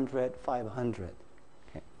 300, 500.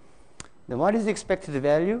 Okay. Then what is the expected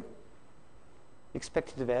value?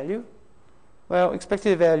 Expected value? Well,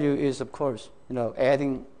 expected value is, of course,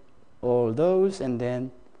 adding all those, and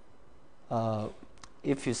then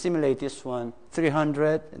if you simulate this one,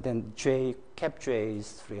 300, then cap j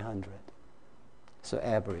is 300. So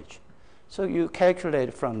average. So you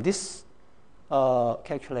calculate from this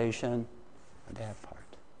calculation that part.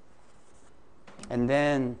 And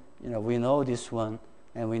then, we know this one,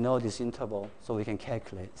 and we know this interval, so we can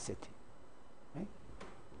calculate CT. Right?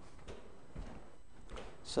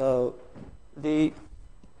 So the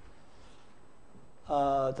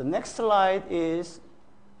next slide is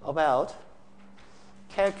about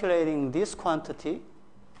calculating this quantity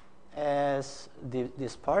as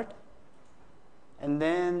this part, and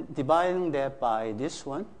then dividing that by this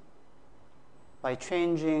one by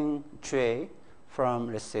changing j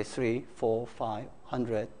from, let's say, 3, 4, 5,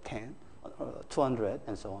 100, 10, 200,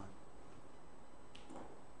 and so on.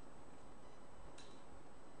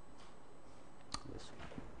 This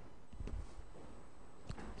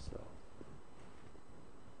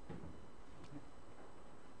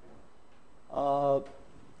one.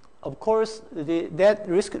 Of course, that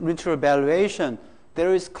risk-return valuation,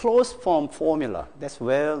 there is closed form formula. That's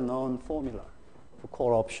well-known formula for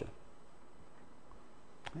call option.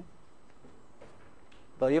 Okay.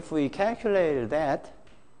 But if we calculate that,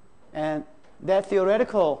 and that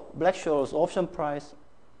theoretical Black-Scholes option price,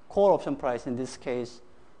 call option price in this case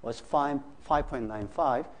was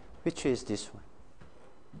 5.95, which is this one,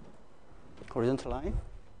 horizontal line.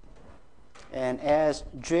 And as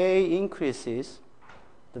j increases,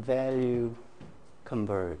 the value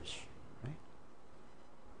converge. Right?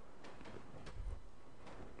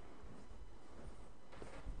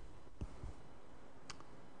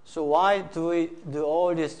 So why do we do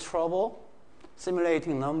all this trouble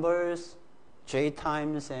simulating numbers, j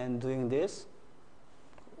times, and doing this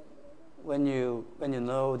when you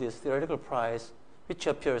know this theoretical price, which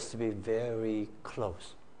appears to be very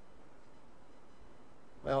close?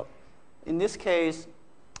 Well, in this case,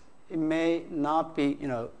 it may not be,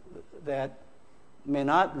 that may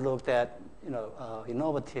not look that,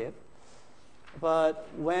 innovative. But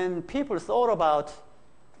when people thought about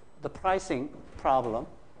the pricing problem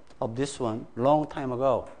of this one long time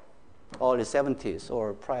ago, early 70s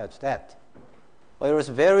or prior to that, well, it was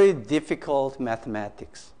very difficult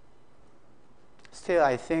mathematics. Still,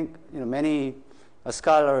 I think, many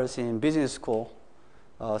scholars in business school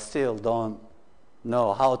still don't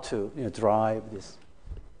know how to drive this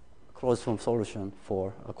closed form solution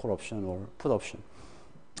for a call option or put option.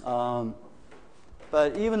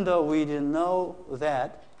 But even though we didn't know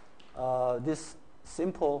that, this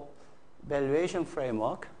simple valuation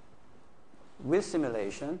framework with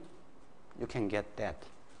simulation, you can get that.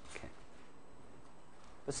 Okay.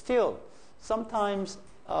 But still, sometimes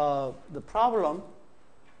the problem,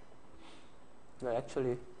 well,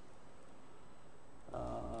 actually,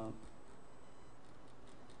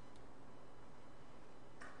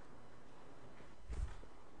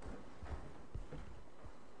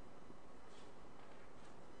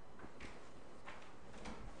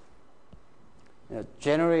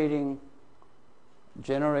 generating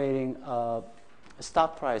a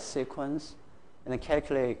stock price sequence, and then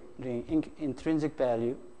calculating intrinsic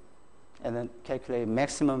value, and then calculate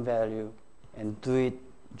maximum value, and do it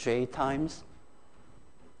J times,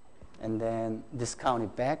 and then discount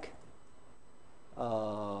it back,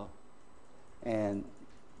 and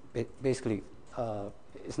basically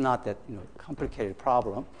it's not that complicated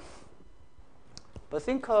problem. But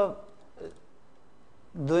think of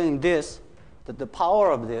doing this, the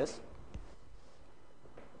power of this.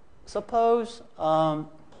 Suppose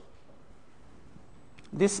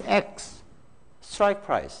this X strike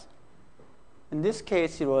price, in this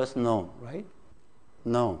case it was known, right?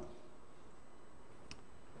 Known.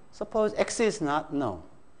 Suppose X is not known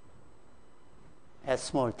at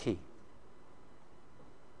small t.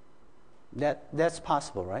 That's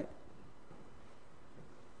possible, right?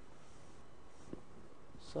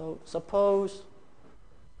 So suppose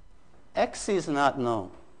X is not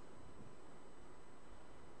known,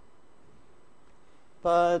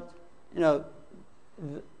 but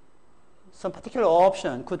some particular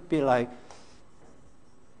option could be like,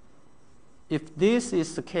 if this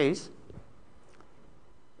is the case,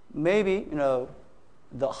 maybe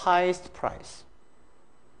the highest price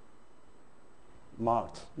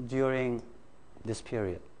marked during this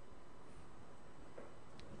period.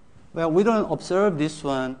 Well, we don't observe this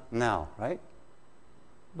one now, right?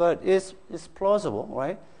 But it's plausible,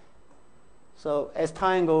 right? So as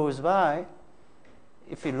time goes by,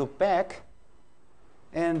 if you look back,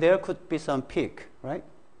 and there could be some peak, right?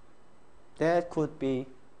 That could be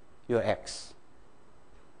your X,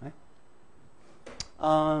 right?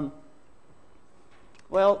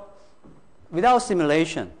 Well, without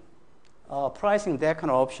simulation, pricing that kind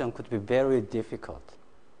of option could be very difficult,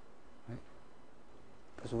 right?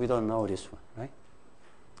 Because we don't know this one, right?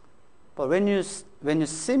 But when you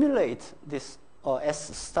simulate this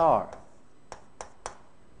S star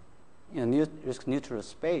in risk neutral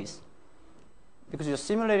space, because you're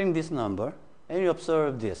simulating this number and you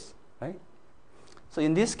observe this, right? So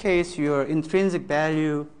in this case, your intrinsic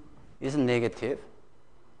value is negative.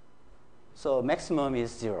 So maximum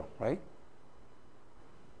is 0, right?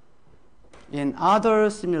 In other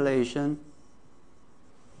simulation,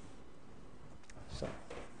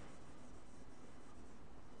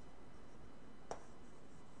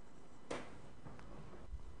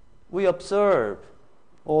 we observe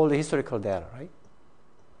all the historical data, right?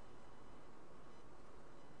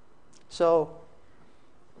 So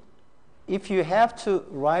if you have to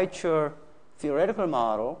write your theoretical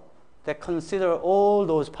model that consider all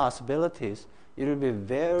those possibilities, it will be a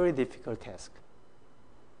very difficult task.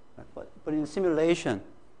 But in simulation,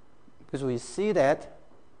 because we see that,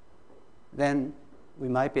 then we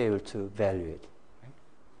might be able to evaluate. Right?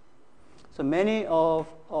 So many of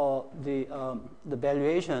the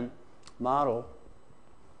valuation model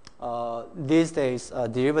these days,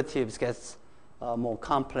 derivatives gets more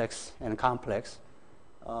complex and complex.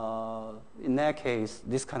 In that case,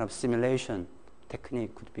 this kind of simulation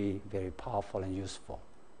technique could be very powerful and useful.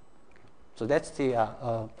 So that's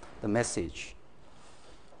the message.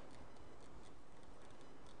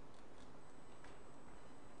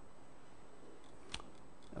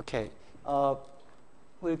 Okay,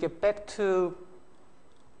 we'll get back to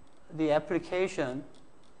the application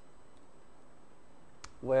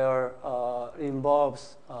where it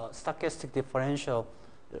involves stochastic differential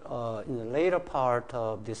in the later part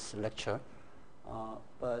of this lecture.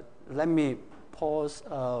 But let me pause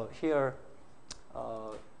here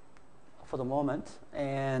for the moment,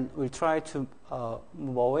 and we'll try to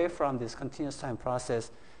move away from this continuous time process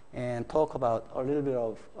and talk about a little bit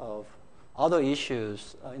of other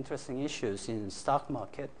issues, interesting issues in stock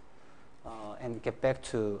market, and get back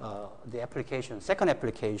to the application, second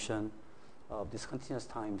application of this continuous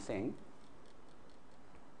time thing,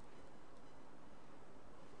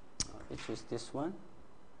 which is this one.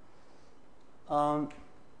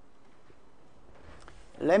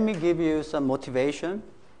 Let me give you some motivation,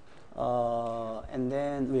 and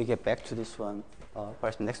then we'll get back to this one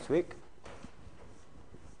perhaps next week.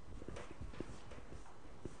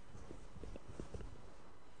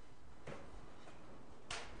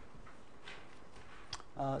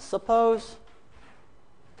 Suppose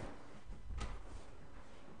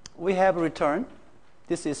we have a return.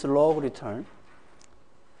 This is log return.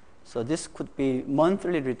 So this could be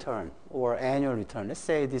monthly return or annual return. Let's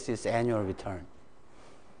say this is annual return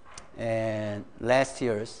and last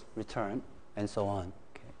year's return and so on.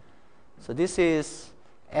 Okay. So this is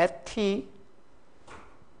at t.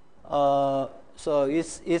 So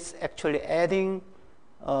it's actually adding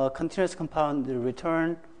continuous compound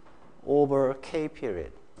return over k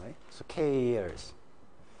period, right? So K years.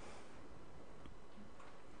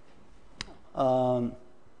 And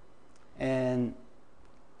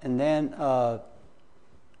then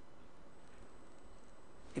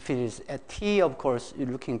if it is at T, of course, you're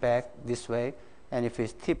looking back this way. And if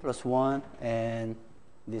it's T plus 1, and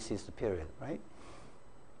this is the period, right?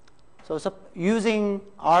 So using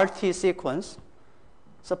RT sequence,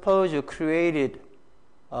 suppose you created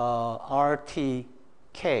RTK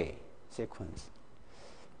sequence.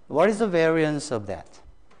 What is the variance of that?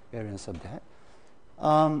 The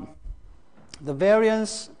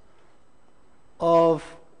variance of,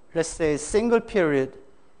 let's say, single period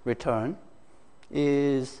return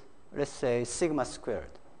is, let's say, sigma squared.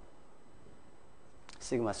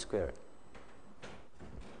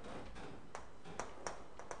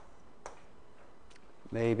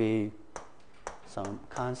 Maybe some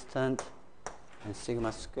constant and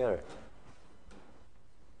sigma squared.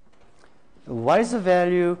 What is the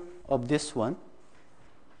value of this one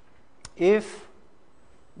if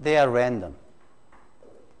they are random?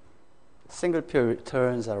 Single period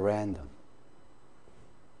returns are random.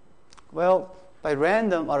 Well, by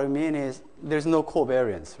random, what I mean is there's no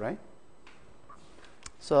covariance, right?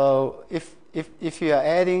 So if you are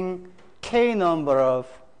adding k number of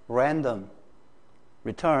random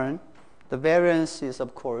return, the variance is,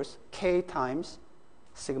 of course, k times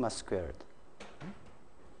sigma squared.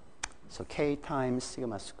 So k times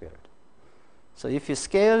sigma squared. So if you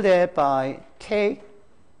scale that by k,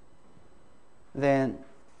 then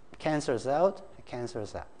it cancels out,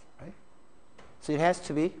 right? So it has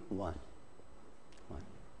to be 1.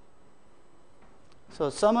 So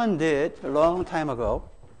someone did a long time ago.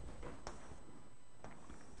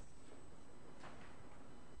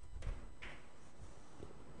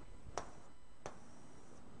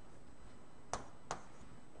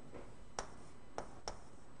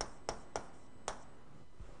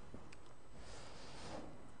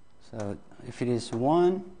 So if it is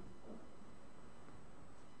 1,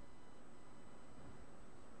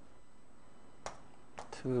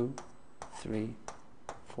 two, 3,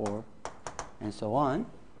 4, and so on.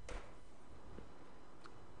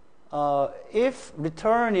 If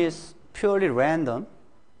return is purely random,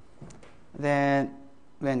 then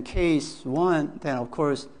when k is 1, then of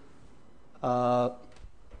course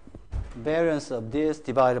variance of this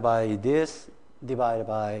divided by this divided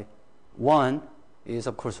by 1 is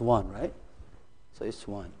of course 1, right? So it's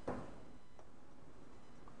 1.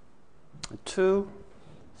 2,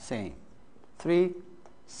 same. 3,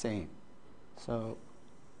 same. So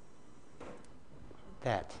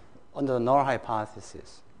that under the null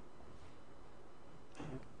hypothesis.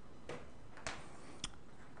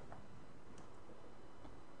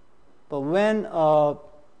 But when a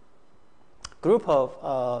group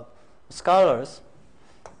of scholars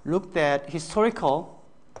looked at historical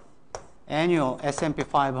annual S&P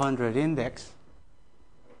 500 index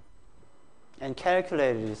and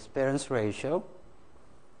calculated its variance ratio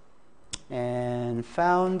and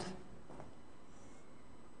found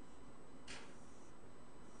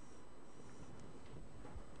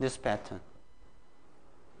this pattern.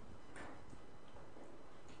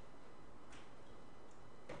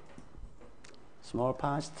 Small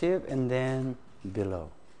positive and then below.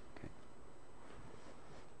 Okay.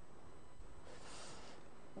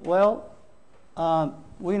 Well,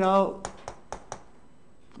 we know,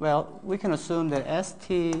 well, we can assume that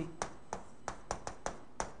ST,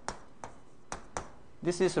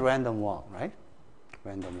 this is a random walk, right?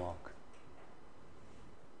 Random walk.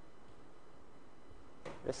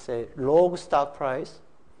 Let's say log stock price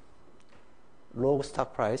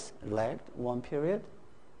lagged one period,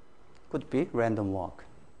 could be random walk.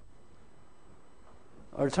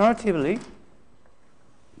 Alternatively,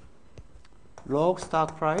 log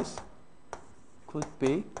stock price could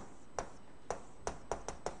be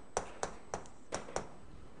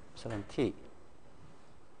epsilon t.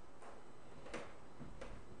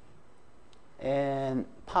 And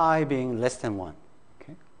pi being less than 1.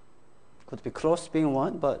 Okay? Could be close to being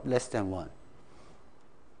 1, but less than 1.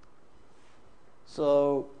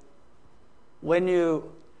 So when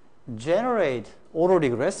you generate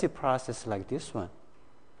autoregressive process like this one,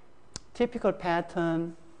 typical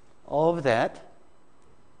pattern of that,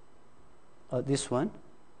 this one,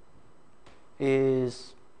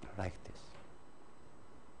 is like this.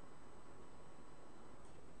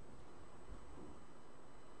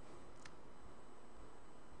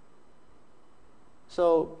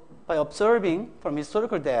 So by observing from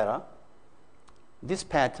historical data this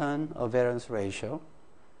pattern of variance ratio,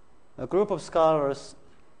 a group of scholars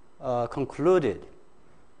concluded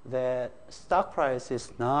that stock price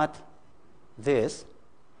is not this.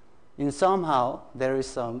 In somehow there is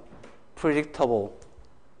some predictable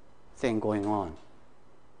thing going on.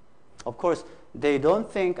 Of course, they don't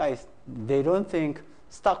think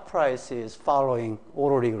stock price is following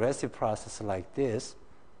autoregressive process like this.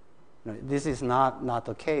 No, this is not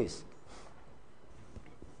the case.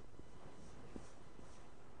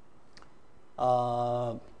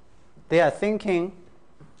 They are thinking,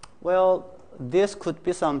 well, this could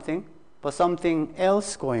be something, but something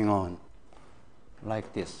else going on,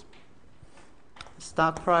 like this.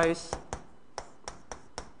 Stock price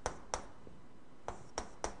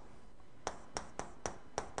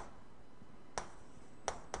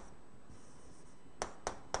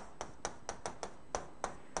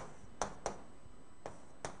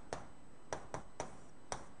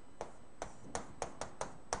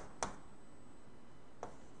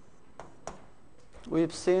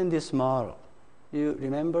we've seen this model. You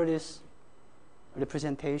remember this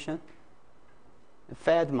representation? The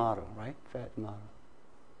Fed model, right? Fed model.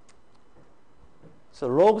 So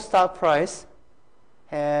log stock price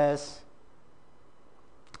has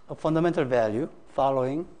a fundamental value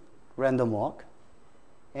following random walk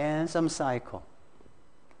and some cycle,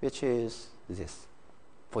 which is this,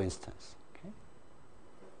 for instance. Okay?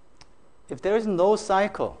 If there is no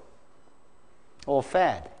cycle or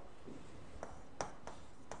Fed,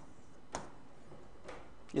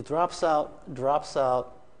 it drops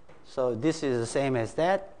out. So this is the same as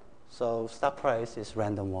that. So stock price is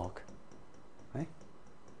random walk, right?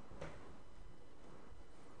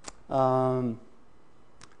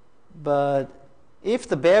 But if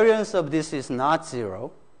the variance of this is not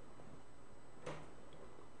 0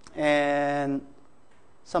 and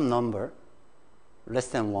some number less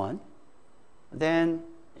than 1, then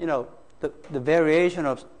the variation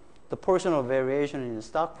of the portion of variation in the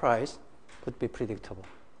stock price could be predictable.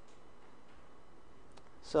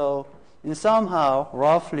 So in somehow,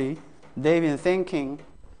 roughly, they've been thinking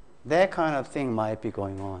that kind of thing might be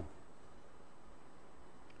going on.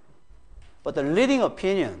 But the leading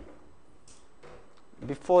opinion,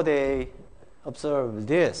 before they observed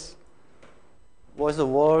this, was the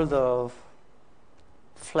world of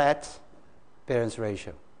flat variance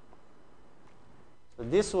ratio. So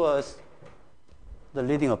this was the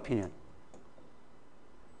leading opinion.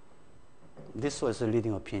 This was the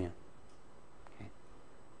leading opinion. Okay.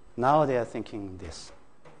 Now they are thinking this.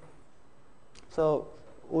 So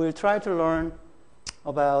we'll try to learn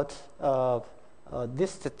about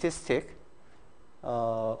this statistic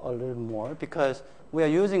a little more, because we are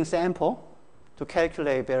using sample to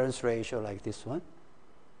calculate variance ratio like this one.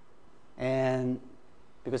 And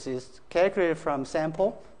because it's calculated from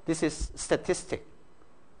sample, this is statistic,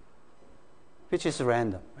 which is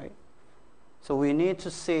random, right? So we need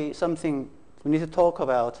to see something, we need to talk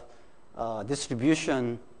about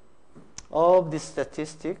distribution of this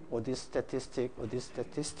statistic, or this statistic, or this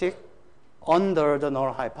statistic under the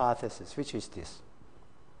null hypothesis, which is this.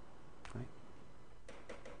 Right?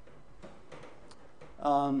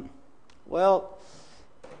 Well,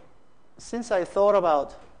 since I thought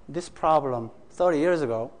about this problem 30 years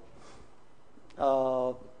ago,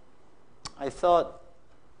 I thought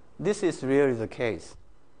this is really the case.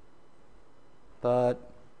 But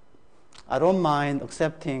I don't mind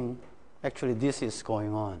accepting actually this is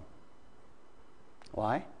going on.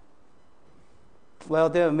 Why? Well,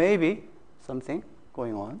 there may be something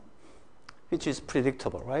going on which is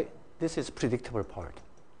predictable, right? This is predictable part.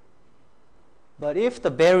 But if the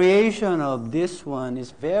variation of this one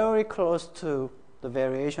is very close to the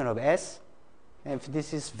variation of S, and if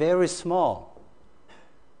this is very small,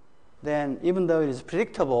 then even though it is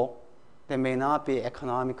predictable, they may not be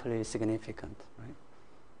economically significant, right?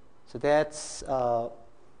 So that's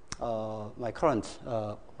my current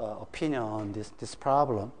opinion on this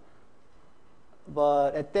problem.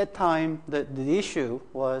 But at that time, the issue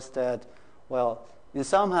was that, well, in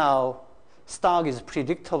somehow stock is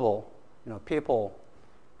predictable. People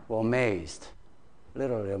were amazed,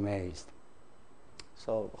 literally amazed.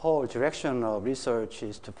 So the whole direction of research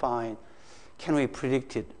is to find, can we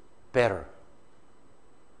predict it better?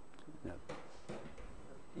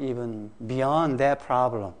 Even beyond that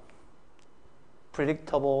problem,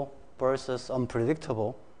 predictable versus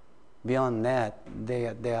unpredictable, beyond that, they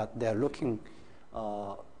are looking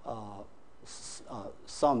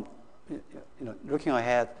looking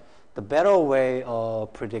ahead, the better way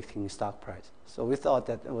of predicting stock price. So we thought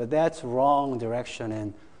that, well, that's wrong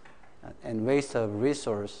direction and waste of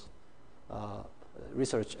research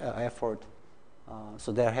effort.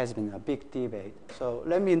 So there has been a big debate. So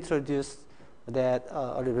let me introduce that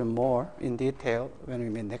a little bit more in detail when we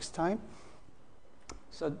meet next time.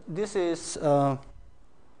 So this is what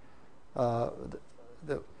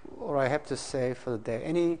I have to say for the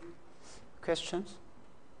day. questions?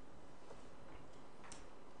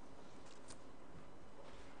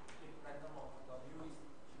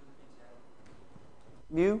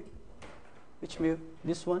 Mu? Which mu?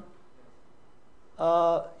 This one?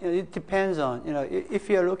 It depends on, if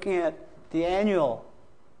you're looking at the annual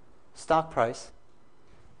stock price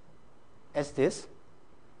as this,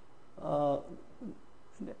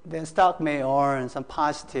 then stock may earn some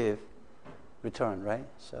positive return, right?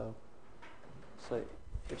 So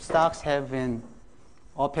if stocks have been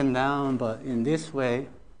up and down, but in this way,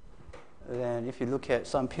 then if you look at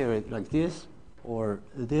some period like this or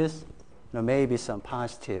this, there may be some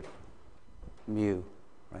positive mu,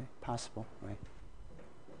 right? Possible, right?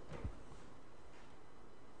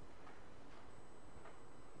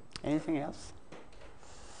 Anything else?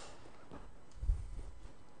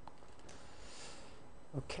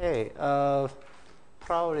 Okay,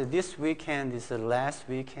 probably this weekend is the last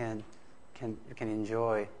weekend you can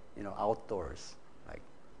enjoy, outdoors, like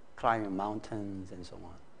climbing mountains and so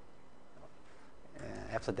on.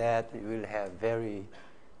 After that, we will have very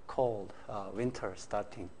cold winter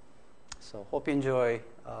starting. So hope you enjoy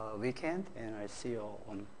weekend, and I'll see you all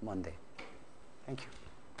on Monday. Thank you.